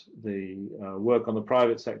assessment, the work on the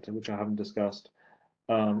private sector, which I haven't discussed,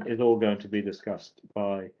 is all going to be discussed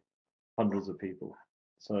by hundreds of people.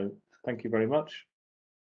 So thank you very much.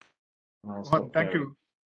 Well, thank you.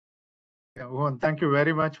 Yeah, Johan, thank you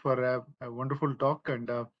very much for a wonderful talk and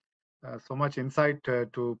so much insight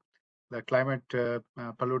to the climate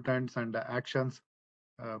pollutants and actions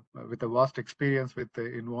with a vast experience with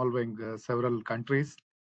involving several countries.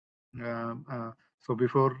 So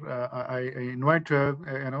before I invite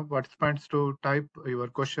participants to type your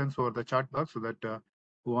questions over the chat box so that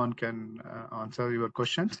Johan can answer your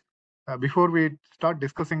questions. Before we start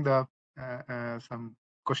discussing the some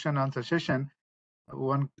question answer session,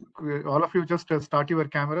 all of you just start your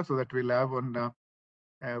camera so that we'll have one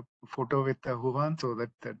photo with Johan, so that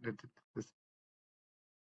this.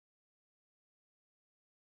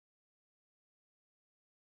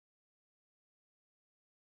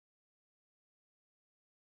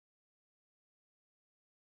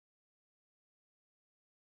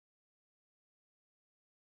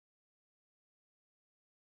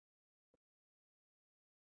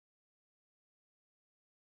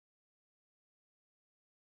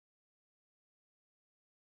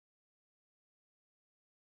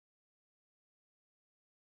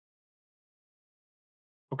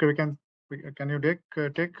 Okay, can you take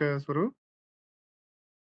Swaroop?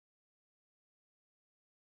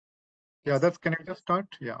 Yeah, can you just start?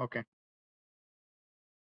 Yeah, okay.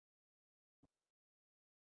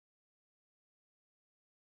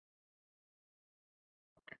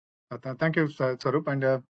 Thank you, Swaroop,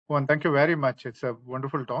 and Juan, thank you very much. It's a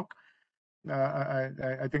wonderful talk.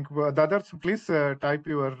 I think the others, please type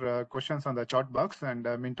your questions on the chat box, and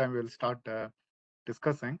meantime we'll start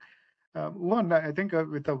discussing. One, I think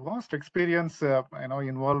with a vast experience,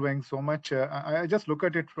 involving so much, I just look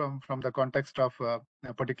at it from the context of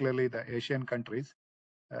particularly the Asian countries,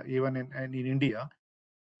 even in India.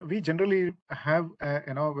 We generally have,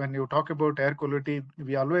 when you talk about air quality,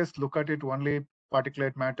 we always look at it only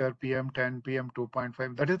particulate matter, PM10,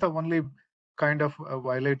 PM2.5. That is the only kind of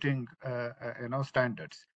violating,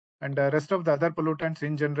 standards. And the rest of the other pollutants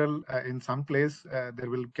in general, in some place,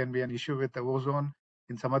 can be an issue with the ozone.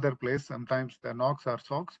 In some other place, sometimes the NOx or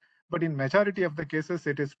SOx. But in majority of the cases,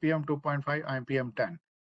 it is PM2.5 and PM10.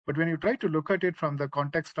 But when you try to look at it from the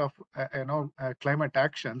context of, climate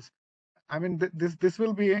actions, I mean, this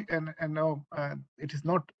will be, it is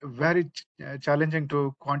not very challenging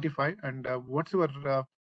to quantify. And what's your,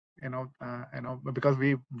 because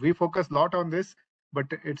we focus a lot on this,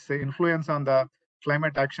 but its influence on the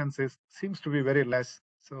climate actions seems to be very less.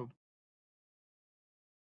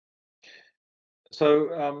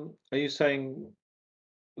 So are you saying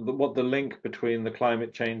what the link between the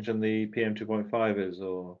climate change and the PM2.5 is,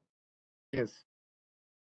 or? Yes.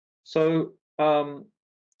 So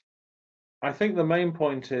I think the main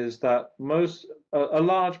point is that a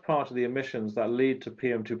large part of the emissions that lead to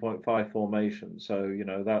PM2.5 formation, so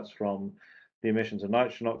that's from the emissions of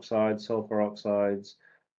nitrogen oxides, sulfur oxides,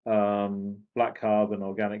 black carbon,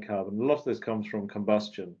 organic carbon. A lot of this comes from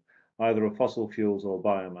combustion, either of fossil fuels or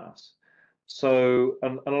biomass. So,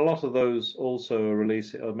 and a lot of those also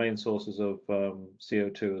are main sources of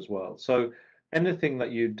CO2 as well. So anything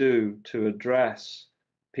that you do to address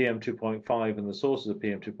PM 2.5 and the sources of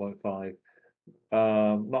PM 2.5,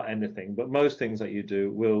 not anything, but most things that you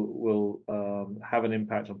do will have an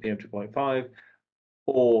impact on PM 2.5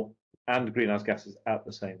 and greenhouse gases at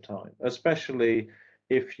the same time, especially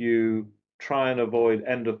if you try and avoid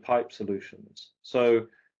end of pipe solutions. So,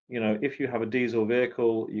 if you have a diesel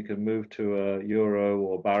vehicle, you can move to a Euro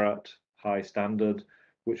or Bharat high standard,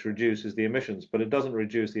 which reduces the emissions, but it doesn't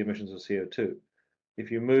reduce the emissions of CO2.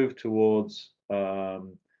 If you move towards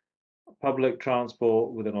public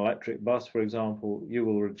transport with an electric bus, for example, you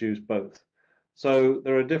will reduce both. So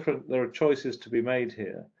there are choices to be made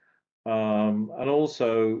here. And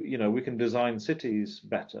also, we can design cities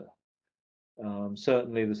better.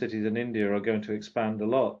 Certainly the cities in India are going to expand a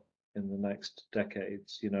lot in the next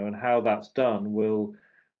decades, and how that's done will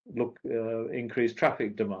increase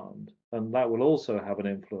traffic demand, and that will also have an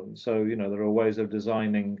influence. So, there are ways of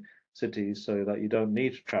designing cities so that you don't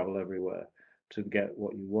need to travel everywhere to get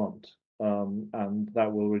what you want. And that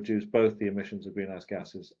will reduce both the emissions of greenhouse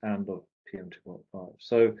gases and of PM 2.5.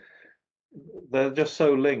 So they're just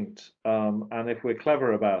so linked. And if we're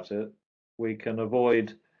clever about it, we can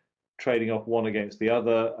avoid trading off one against the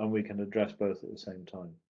other, and we can address both at the same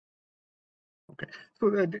time. Okay,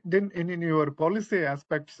 so then in your policy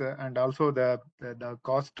aspects and also the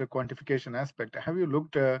cost quantification aspect, have you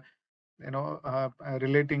looked,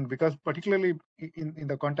 relating, because particularly in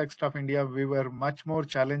the context of India, we were much more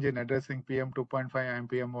challenged in addressing PM 2.5 and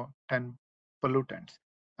PM 10 pollutants,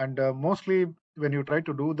 and mostly when you try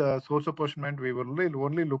to do the source apportionment, we will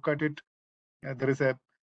only look at it. There is a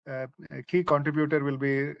key contributor will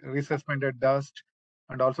be resuspended dust,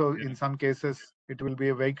 and also in some cases it will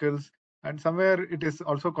be vehicles, and somewhere it is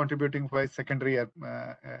also contributing by secondary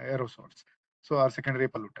aerosols, so our secondary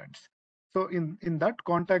pollutants. So in that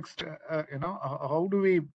context, how do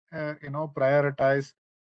we prioritize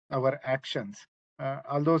our actions?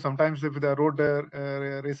 Although sometimes if the road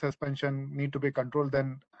resuspension need to be controlled,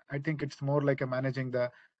 then I think it's more like a managing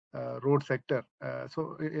the road sector.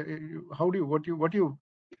 So what do you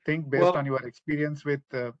think based on your experience with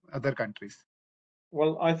other countries?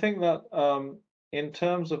 Well, I think that in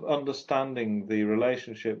terms of understanding the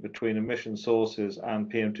relationship between emission sources and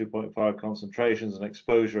PM 2.5 concentrations and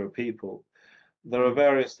exposure of people, there are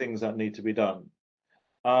various things that need to be done.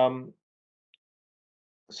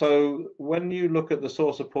 So when you look at the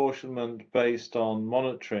source apportionment based on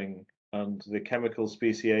monitoring and the chemical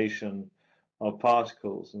speciation of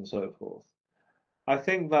particles and so forth, I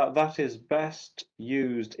think that is best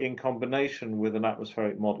used in combination with an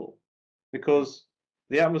atmospheric model, because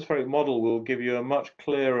the atmospheric model will give you a much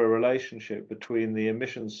clearer relationship between the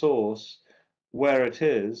emission source, where it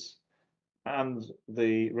is, and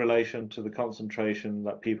the relation to the concentration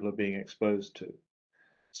that people are being exposed to.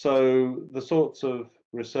 So the sorts of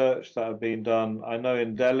research that have been done, I know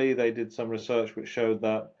in Delhi they did some research which showed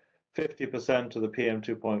that 50% of the PM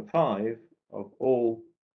 2.5 of all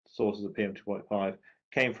sources of PM 2.5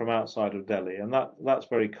 came from outside of Delhi, and that's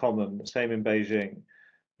very common. Same in Beijing.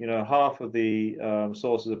 Half of the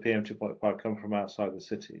sources of PM 2.5 come from outside the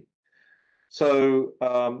city. So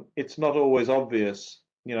it's not always obvious,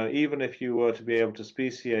 even if you were to be able to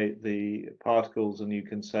speciate the particles and you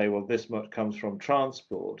can say, well, this much comes from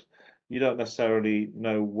transport, you don't necessarily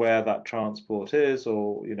know where that transport is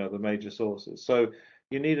or, the major sources. So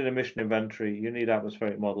you need an emission inventory, you need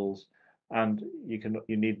atmospheric models, and you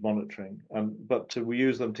need monitoring. But to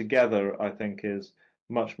use them together, I think, is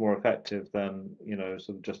much more effective than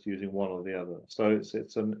sort of just using one or the other. So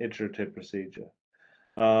it's an iterative procedure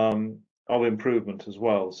of improvement as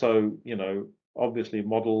well. So obviously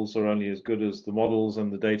models are only as good as the models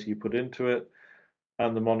and the data you put into it,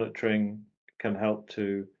 and the monitoring can help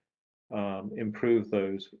to improve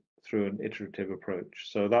those through an iterative approach.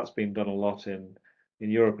 So that's been done a lot in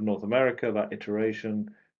Europe and North America, that iteration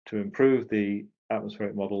to improve the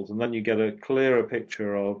atmospheric models, and then you get a clearer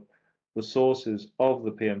picture of the sources of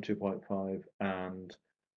the PM 2.5 and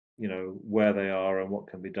where they are and what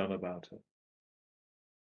can be done about it.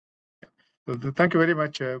 So thank you very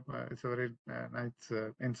much. It's a very nice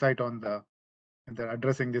insight on the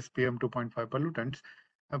addressing this PM 2.5 pollutants.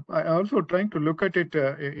 I also trying to look at it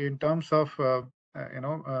in terms of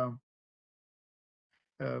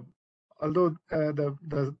although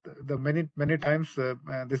the many times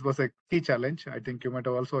this was a key challenge, I think you might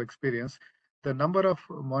have also experienced the number of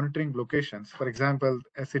monitoring locations. For example,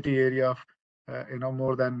 a city area of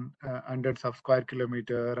more than hundreds of square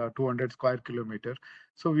kilometer or 200 square kilometer.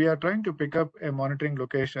 So we are trying to pick up a monitoring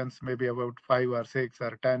locations, maybe about 5 or 6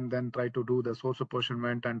 or 10, then try to do the source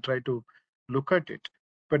apportionment and try to look at it.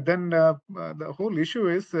 But then the whole issue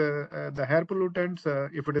is the air pollutants,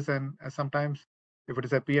 if it is sometimes if it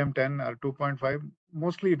is a PM10 or 2.5,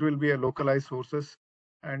 mostly it will be a localized sources,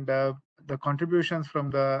 and the contributions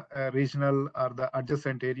from the regional or the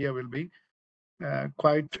adjacent area will be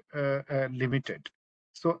quite limited.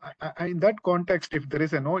 So in that context, if there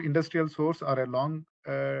is no industrial source or a long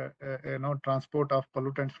transport of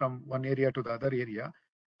pollutants from one area to the other area,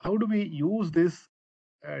 how do we use this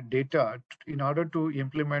data in order to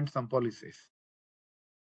implement some policies?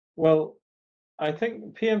 Well, I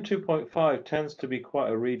think PM2.5 tends to be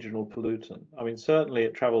quite a regional pollutant. I mean, certainly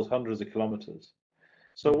it travels hundreds of kilometers.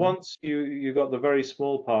 So once you got the very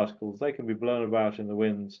small particles, they can be blown about in the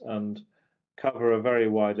winds and cover a very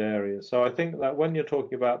wide area. So I think that when you're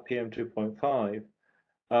talking about PM2.5,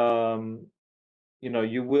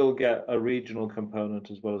 you will get a regional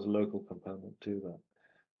component as well as a local component to that.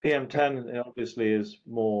 PM10 obviously is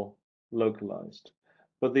more localized,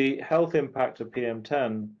 but the health impact of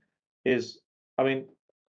PM10 is, I mean,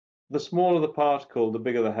 the smaller the particle, the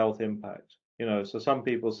bigger the health impact. So some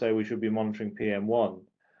people say we should be monitoring PM1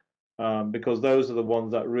 because those are the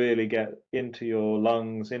ones that really get into your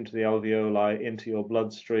lungs, into the alveoli, into your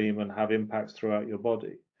bloodstream, and have impacts throughout your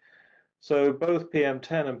body. So both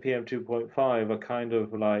PM10 and PM2.5 are kind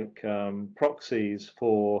of like proxies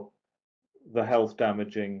for the health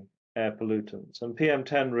damaging air pollutants. And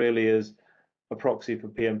PM10 really is a proxy for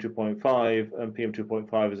PM2.5, and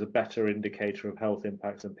PM2.5 is a better indicator of health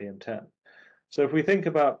impacts than PM10. So if we think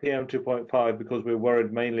about PM2.5, because we're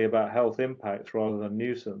worried mainly about health impacts rather than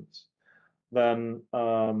nuisance, then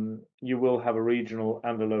you will have a regional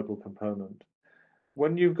and a local component.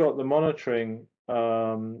 When you've got the monitoring,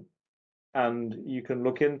 and you can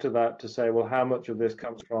look into that to say, well, how much of this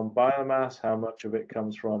comes from biomass, how much of it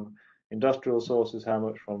comes from industrial sources, how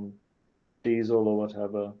much from diesel or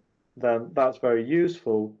whatever, then that's very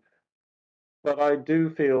useful. But I do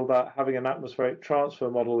feel that having an atmospheric transfer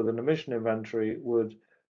model with an emission inventory would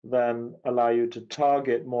then allow you to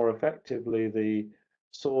target more effectively the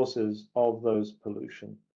sources of those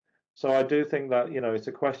pollution. So I do think that, it's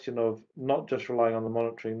a question of not just relying on the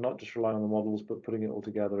monitoring, not just relying on the models, but putting it all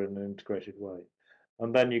together in an integrated way.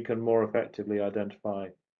 And then you can more effectively identify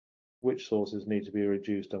which sources need to be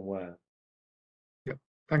reduced and where. Yeah,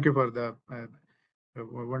 thank you for the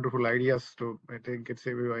wonderful ideas. I think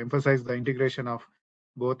we emphasize the integration of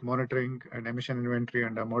both monitoring and emission inventory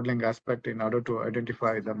and the modeling aspect in order to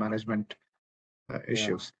identify the management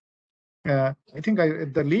issues. I think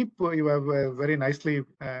the LEAP, you have very nicely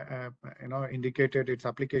indicated its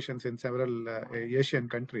applications in several Asian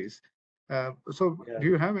countries. So do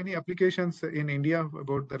you have any applications in India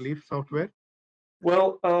about the LEAP software?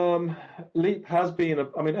 Well, LEAP has been,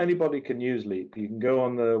 I mean, anybody can use LEAP. You can go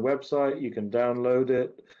on the website, you can download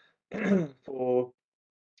it for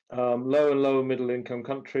low and lower middle income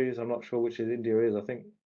countries. I'm not sure which India is. I think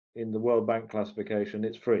in the World Bank classification,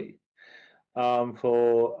 it's free.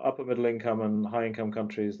 For upper middle income and high income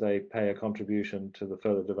countries, they pay a contribution to the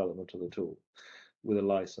further development of the tool with a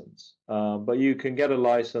license. But you can get a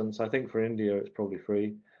license. I think for India, it's probably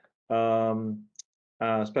free.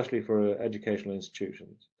 Especially for educational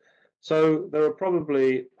institutions. So there are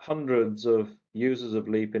probably hundreds of users of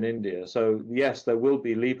LEAP in India. So yes, there will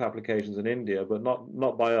be LEAP applications in India, but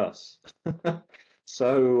not by us.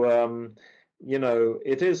 So,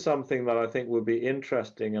 it is something that I think would be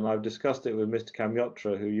interesting, and I've discussed it with Mr.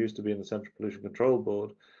 Kamyotra, who used to be in the Central Pollution Control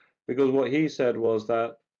Board, because what he said was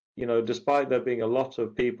that, despite there being a lot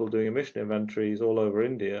of people doing emission inventories all over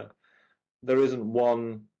India, there isn't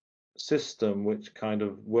one system which kind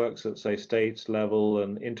of works at, say, state level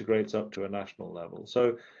and integrates up to a national level.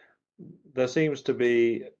 So there seems to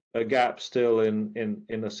be a gap still in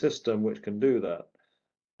a system which can do that.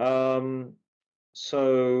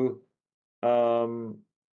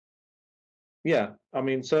 Yeah, I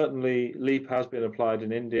mean, certainly LEAP has been applied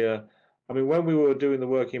in India. I mean, when we were doing the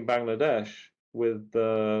work in Bangladesh with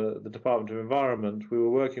the Department of Environment, we were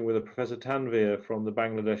working with a Professor Tanvir from the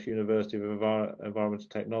Bangladesh University of Environmental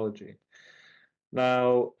Technology.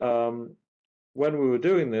 Now, when we were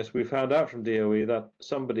doing this, we found out from DOE that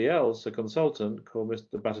somebody else, a consultant called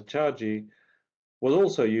Mr. Bhattacharjee, was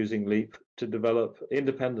also using LEAP to develop totally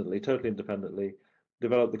independently,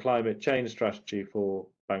 develop the climate change strategy for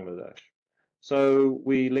Bangladesh. So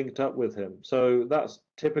we linked up with him. So that's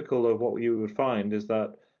typical of what you would find, is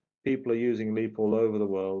that people are using LEAP all over the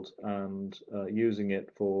world and using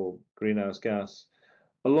it for greenhouse gas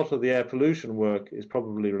a lot of the air pollution work is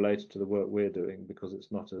probably related to the work we're doing because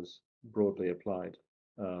it's not as broadly applied,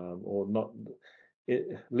 or not.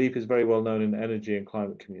 LEAP is very well known in energy and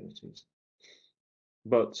climate communities,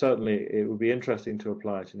 but certainly it would be interesting to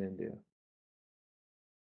apply it in India.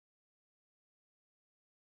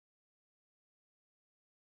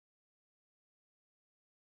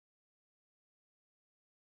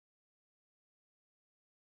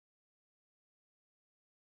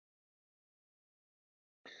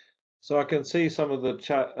 So I can see some of the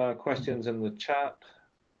chat questions in the chat.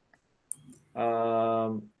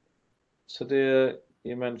 Sadir,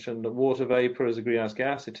 you mentioned that water vapor is a greenhouse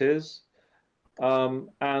gas. It is.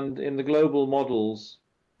 And in the global models,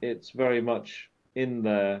 it's very much in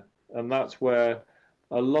there. And that's where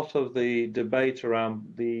a lot of the debate around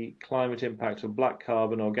the climate impact of black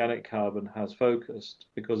carbon, organic carbon has focused,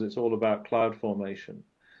 because it's all about cloud formation.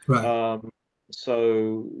 Right.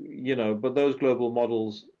 So, you know, but those global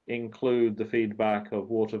models include the feedback of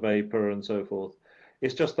water vapor and so forth.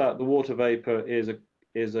 It's just that the water vapor is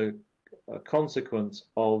a consequence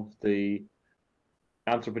of the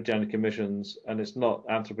anthropogenic emissions, and it's not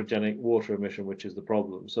anthropogenic water emission which is the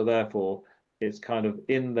problem. So therefore, it's kind of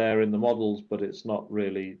in there in the models, but it's not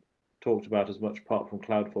really talked about as much apart from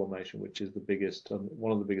cloud formation, which is the biggest,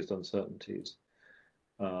 one of the biggest uncertainties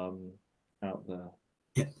out there.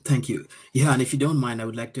 Yeah, thank you. Yeah, and if you don't mind, I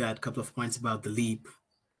would like to add a couple of points about the LEAP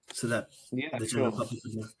so that the general public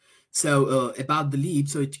would know. So about the LEAP,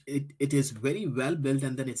 so it is very well built,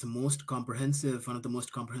 and then it's the most comprehensive, one of the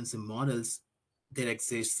most comprehensive models that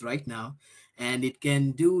exists right now. And it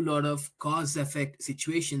can do a lot of cause-effect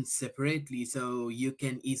situations separately. So you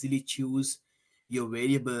can easily choose your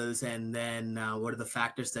variables and then what are the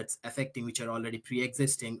factors that's affecting, which are already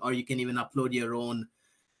pre-existing, or you can even upload your own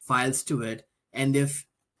files to it. And if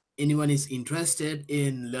anyone is interested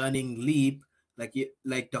in learning LEAP,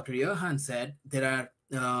 like Dr. Johan said, there are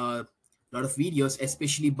a lot of videos,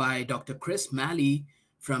 especially by Dr. Chris Malley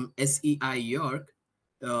from SEI York.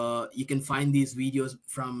 You can find these videos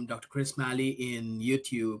from Dr. Chris Malley in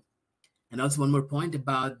YouTube. And also one more point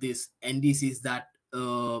about this NDCs that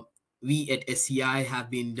we at SEI have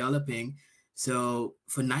been developing. So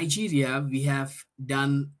for Nigeria, we have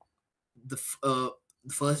done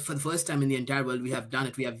for the first time in the entire world, we have done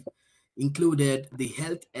it. We have included the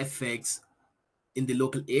health effects in the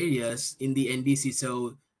local areas in the NDC.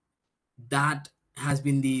 So that has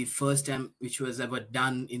been the first time which was ever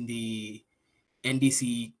done in the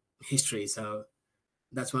NDC history. So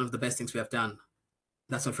that's one of the best things we have done.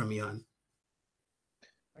 That's all from me, Johan.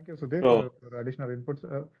 Thank you, Sudhir, for additional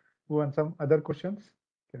inputs. Who and some other questions?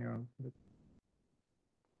 Can you?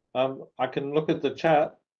 I can look at the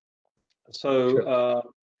chat. So Sure.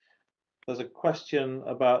 there's a question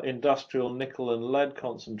about industrial nickel and lead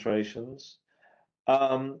concentrations.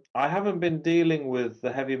 I haven't been dealing with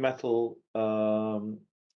the heavy metal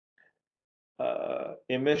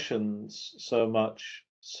emissions so much,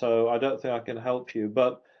 so I don't think I can help you.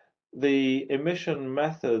 But the emission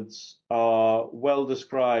methods are well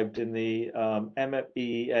described in the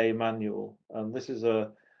MEPA manual, and this is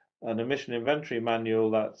an emission inventory manual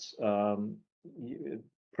that's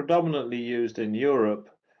predominantly used in Europe,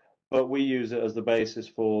 but we use it as the basis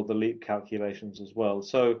for the LEAP calculations as well.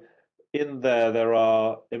 So in there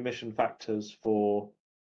are emission factors for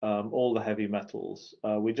all the heavy metals.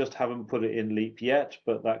 We just haven't put it in LEAP yet,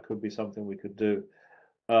 but that could be something we could do.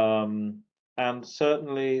 And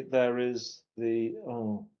certainly there is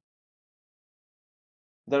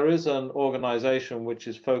there is an organization which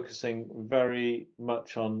is focusing very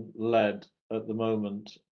much on lead at the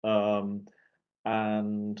moment,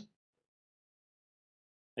 and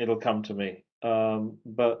it'll come to me.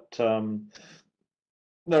 But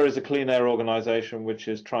there is a clean air organization which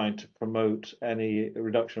is trying to promote any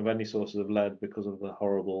reduction of any sources of lead because of the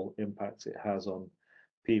horrible impacts it has on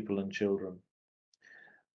people and children.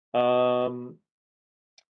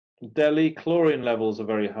 Delhi chlorine levels are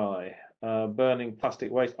very high. Burning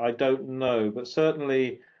plastic waste, I don't know, but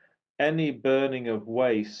certainly any burning of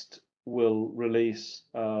waste will release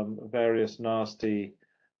various nasty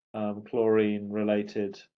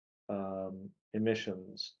chlorine-related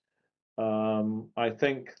emissions. I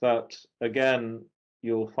think that, again,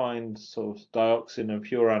 you'll find sort of dioxin and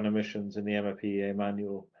furan emissions in the MEPA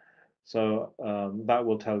manual. So that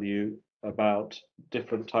will tell you about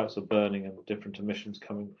different types of burning and different emissions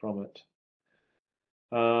coming from it.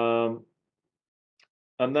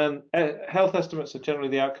 And then health estimates are generally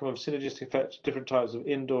the outcome of synergistic effects of different types of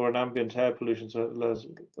indoor and ambient air pollution,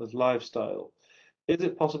 as lifestyle. Is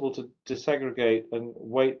it possible to disaggregate and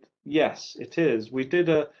weight? Yes, it is.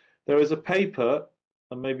 There is a paper,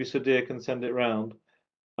 and maybe Sudhir can send it round,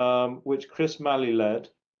 which Chris Malley led,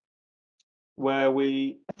 where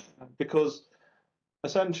because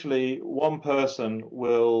essentially one person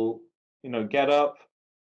will, get up,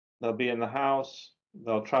 they'll be in the house,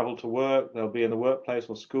 they'll travel to work, they'll be in the workplace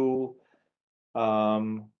or school,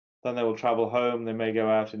 then they will travel home, they may go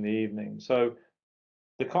out in the evening. So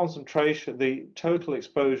the concentration, the total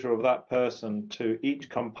exposure of that person to each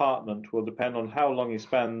compartment will depend on how long he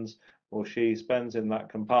spends or she spends in that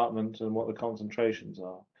compartment and what the concentrations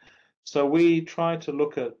are. So we try to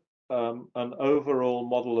look at an overall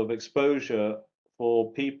model of exposure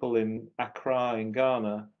for people in Accra in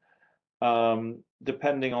Ghana,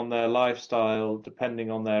 depending on their lifestyle,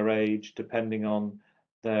 depending on their age, depending on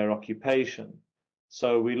their occupation.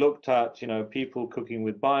 So we looked at, people cooking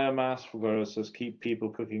with biomass versus people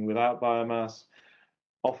cooking without biomass.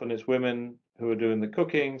 Often it's women who are doing the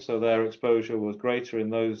cooking, so their exposure was greater in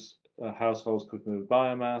those households cooking with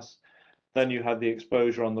biomass. Then you had the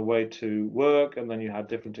exposure on the way to work, and then you had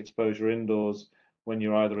different exposure indoors when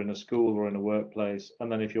you're either in a school or in a workplace. And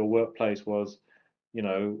then if your workplace was,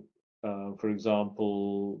 for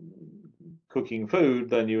example, cooking food,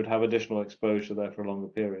 then you would have additional exposure there for a longer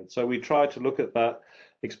period. So we try to look at that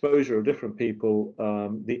exposure of different people,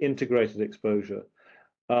 the integrated exposure.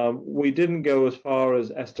 We didn't go as far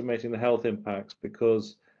as estimating the health impacts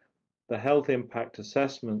because the health impact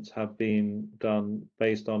assessments have been done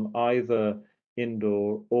based on either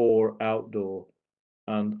indoor or outdoor.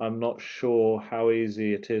 And I'm not sure how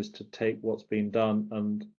easy it is to take what's been done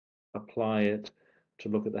and apply it to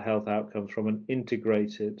look at the health outcomes from an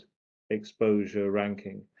integrated exposure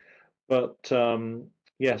ranking. But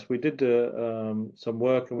yes, we did some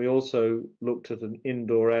work, and we also looked at an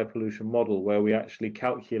indoor air pollution model where we actually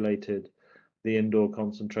calculated the indoor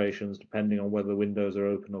concentrations depending on whether the windows are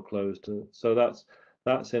open or closed. So that's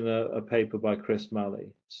in a paper by Chris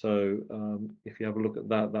Malley. So if you have a look at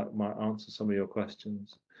that, that might answer some of your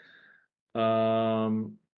questions.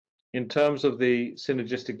 In terms of the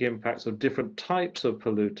synergistic impacts of different types of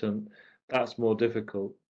pollutant, that's more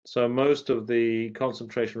difficult. So most of the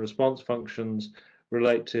concentration response functions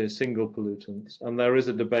relate to single pollutants, and there is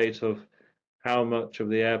a debate of how much of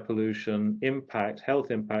the air pollution impact,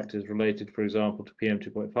 health impact, is related, for example, to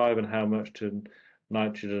PM2.5 and how much to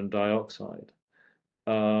nitrogen dioxide.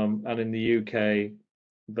 And in the UK,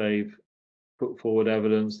 they've put forward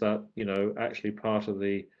evidence that, actually part of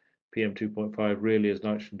the PM2.5 really is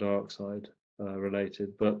nitrogen dioxide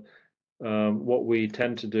related. But what we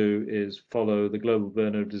tend to do is follow the global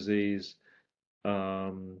burden of disease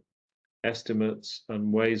estimates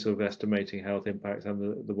and ways of estimating health impacts,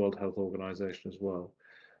 and the World Health Organization as well.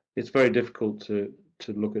 It's very difficult to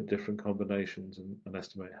look at different combinations and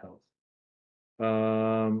estimate health.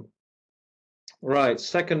 Right,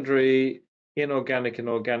 secondary inorganic and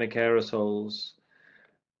organic aerosols.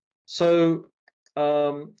 So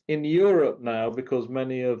in Europe now, because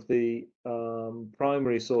many of the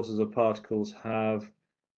primary sources of particles have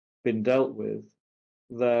been dealt with,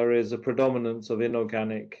 there is a predominance of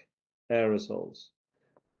inorganic aerosols.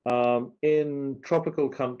 In tropical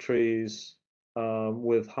countries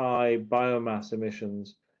with high biomass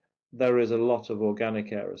emissions, there is a lot of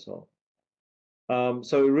organic aerosol.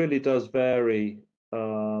 So it really does vary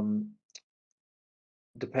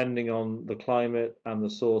depending on the climate and the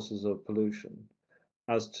sources of pollution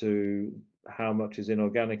as to how much is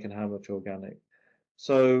inorganic and how much organic.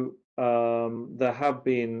 So there have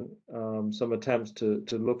been some attempts to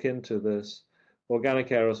look into this. Organic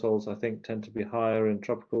aerosols, I think, tend to be higher in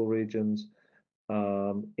tropical regions.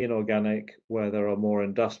 Inorganic, where there are more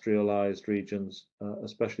industrialized regions,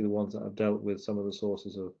 especially the ones that have dealt with some of the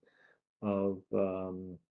sources of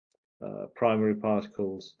primary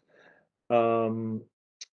particles.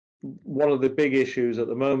 One of the big issues at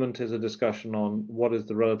the moment is a discussion on what is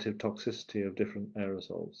the relative toxicity of different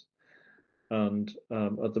aerosols. And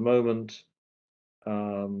at the moment,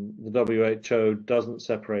 the WHO doesn't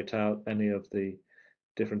separate out any of the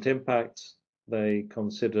different impacts. They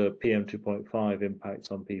consider PM2.5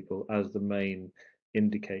 impacts on people as the main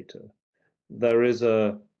indicator. There is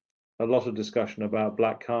a lot of discussion about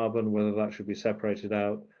black carbon, whether that should be separated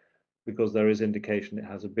out, because there is indication it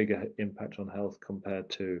has a bigger impact on health compared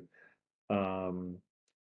to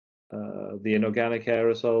the inorganic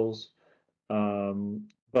aerosols.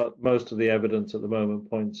 But most of the evidence at the moment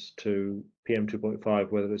points to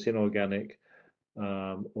PM2.5, whether it's inorganic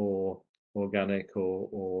or organic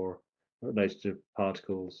or related to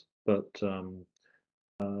particles. But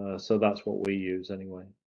so that's what we use anyway.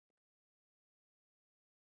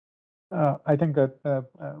 I think that,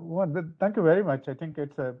 thank you very much. I think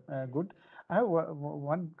it's good. I have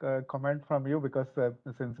one comment from you, because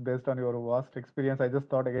since based on your vast experience, I just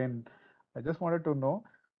thought again, I just wanted to know,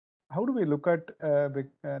 how do we look at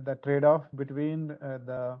the trade-off between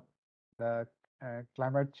the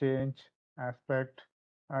climate change aspect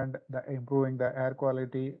and the improving the air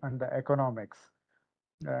quality and the economics,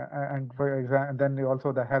 and for example, then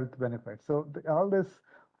also the health benefits. So all these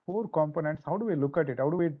four components, how do we look at it? How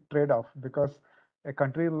do we trade off? Because a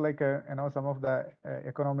country like some of the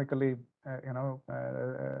economically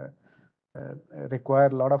require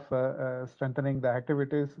a lot of strengthening the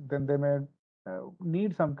activities, then they may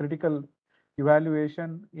need some critical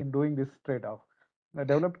evaluation in doing this trade-off. The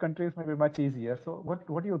developed countries may be much easier. So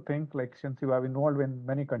what do you think, like, since you have involved in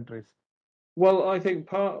many countries? Well, I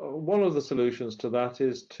think one of the solutions to that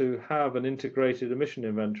is to have an integrated emission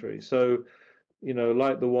inventory. So,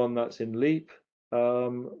 like the one that's in LEAP,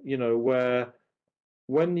 where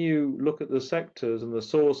when you look at the sectors and the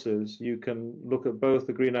sources, you can look at both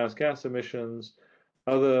the greenhouse gas emissions,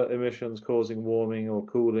 other emissions causing warming or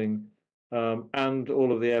cooling, and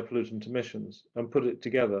all of the air pollutant emissions, and put it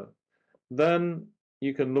together. Then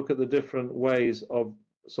you can look at the different ways of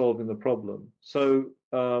solving the problem. So,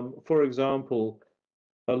 for example,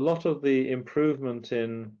 a lot of the improvement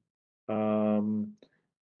in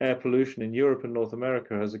air pollution in Europe and North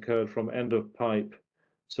America has occurred from end-of-pipe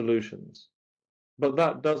solutions. But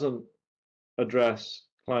that doesn't address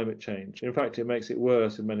climate change. In fact, it makes it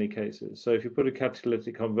worse in many cases. So if you put a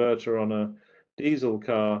catalytic converter on a diesel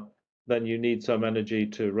car, then you need some energy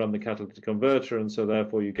to run the catalytic converter, and so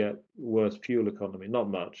therefore you get worse fuel economy. Not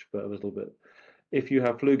much, but a little bit. If you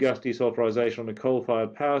have flue gas desulfurization on a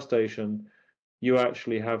coal-fired power station, you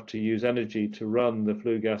actually have to use energy to run the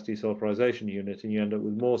flue gas desulfurization unit, and you end up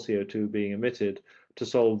with more CO2 being emitted to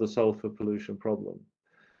solve the sulfur pollution problem.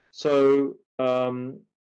 So,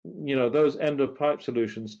 those end-of-pipe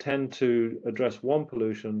solutions tend to address one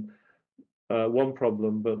pollution, one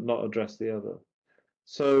problem, but not address the other.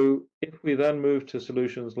 So if we then move to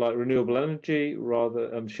solutions like renewable energy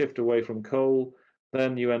and shift away from coal,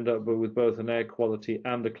 then you end up with both an air quality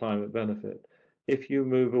and a climate benefit. If you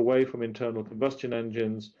move away from internal combustion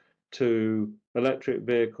engines to electric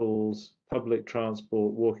vehicles, public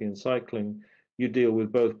transport, walking and cycling, you deal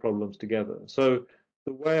with both problems together. So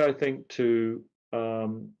the way I think to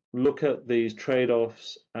look at these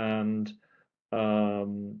trade-offs and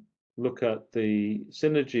look at the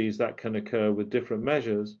synergies that can occur with different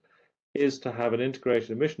measures is to have an integrated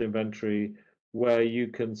emission inventory where you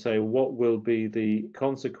can say what will be the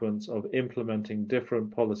consequence of implementing different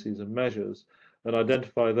policies and measures, and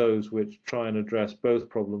identify those which try and address both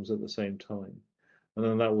problems at the same time. And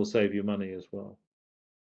then that will save you money as well.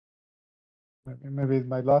 Maybe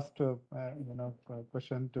my last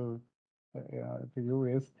question to you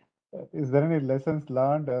is there any lessons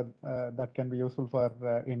learned that can be useful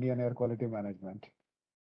for Indian air quality management?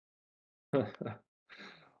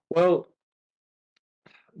 Well,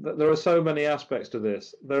 there are so many aspects to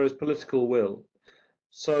this. There is political will.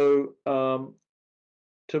 So,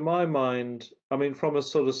 to my mind, I mean, from a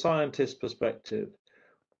sort of scientist perspective,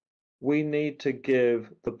 we need to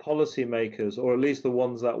give the policymakers, or at least the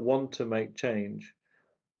ones that want to make change,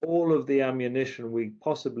 all of the ammunition we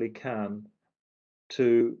possibly can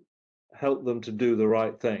to help them to do the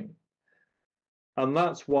right thing. And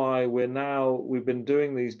that's why we've been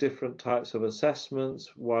doing these different types of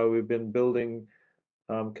assessments, why we've been building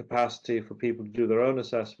capacity for people to do their own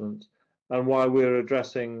assessments, and why we're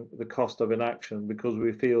addressing the cost of inaction, because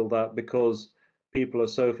we feel that because people are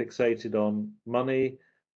so fixated on money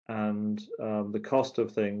and the cost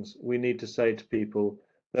of things, we need to say to people,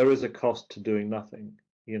 there is a cost to doing nothing,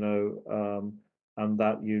 and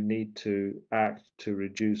that you need to act to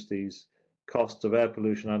reduce these costs of air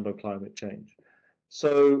pollution and of climate change.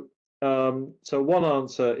 So one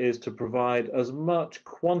answer is to provide as much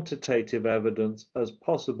quantitative evidence as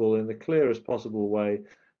possible in the clearest possible way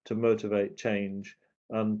to motivate change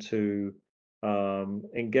and to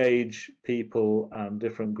engage people and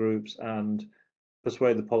different groups and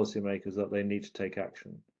persuade the policymakers that they need to take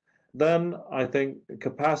action. Then I think the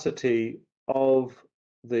capacity of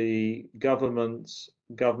the governments,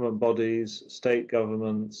 government bodies, state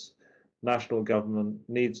governments, national government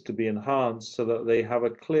needs to be enhanced so that they have a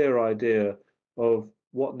clear idea of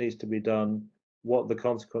what needs to be done, what the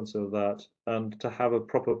consequence of that, and to have a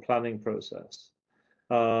proper planning process.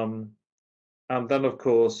 And then, of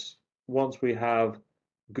course, once we have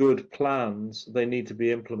good plans, they need to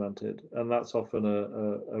be implemented, and that's often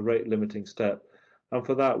a rate limiting step. And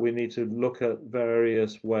for that, we need to look at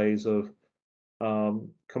various ways of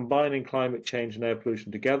combining climate change and air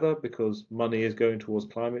pollution together, because money is going towards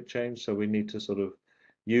climate change. So we need to sort of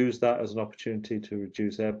use that as an opportunity to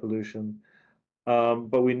reduce air pollution.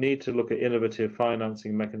 But we need to look at innovative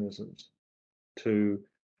financing mechanisms to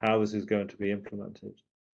how this is going to be implemented.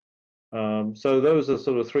 So those are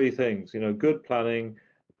sort of three things, good planning,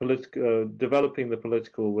 developing the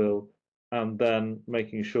political will, and then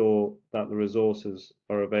making sure that the resources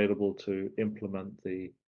are available to implement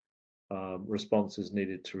the responses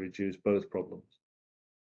needed to reduce both problems.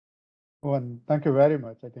 Thank you very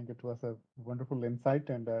much. I think it was a wonderful insight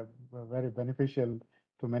and very beneficial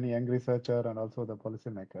to many young researchers and also the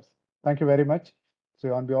policymakers. Thank you very much.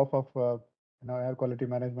 So on behalf of Air Quality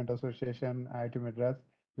Management Association, IIT Madras,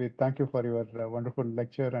 we thank you for your wonderful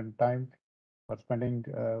lecture and time for spending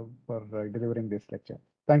for delivering this lecture.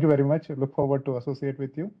 Thank you very much. Look forward to associate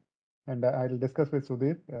with you. And I'll discuss with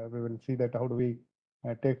Sudhir. We will see that how do we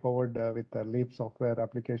take forward with the LEAP software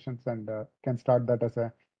applications and can start that as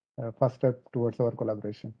a first step towards our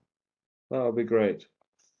collaboration. That would be great.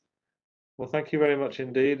 Well, thank you very much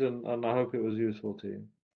indeed, and I hope it was useful to you.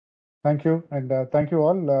 Thank you, and thank you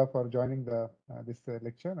all for joining this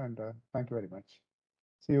lecture, and thank you very much.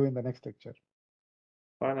 See you in the next lecture.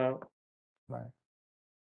 Bye now. Bye.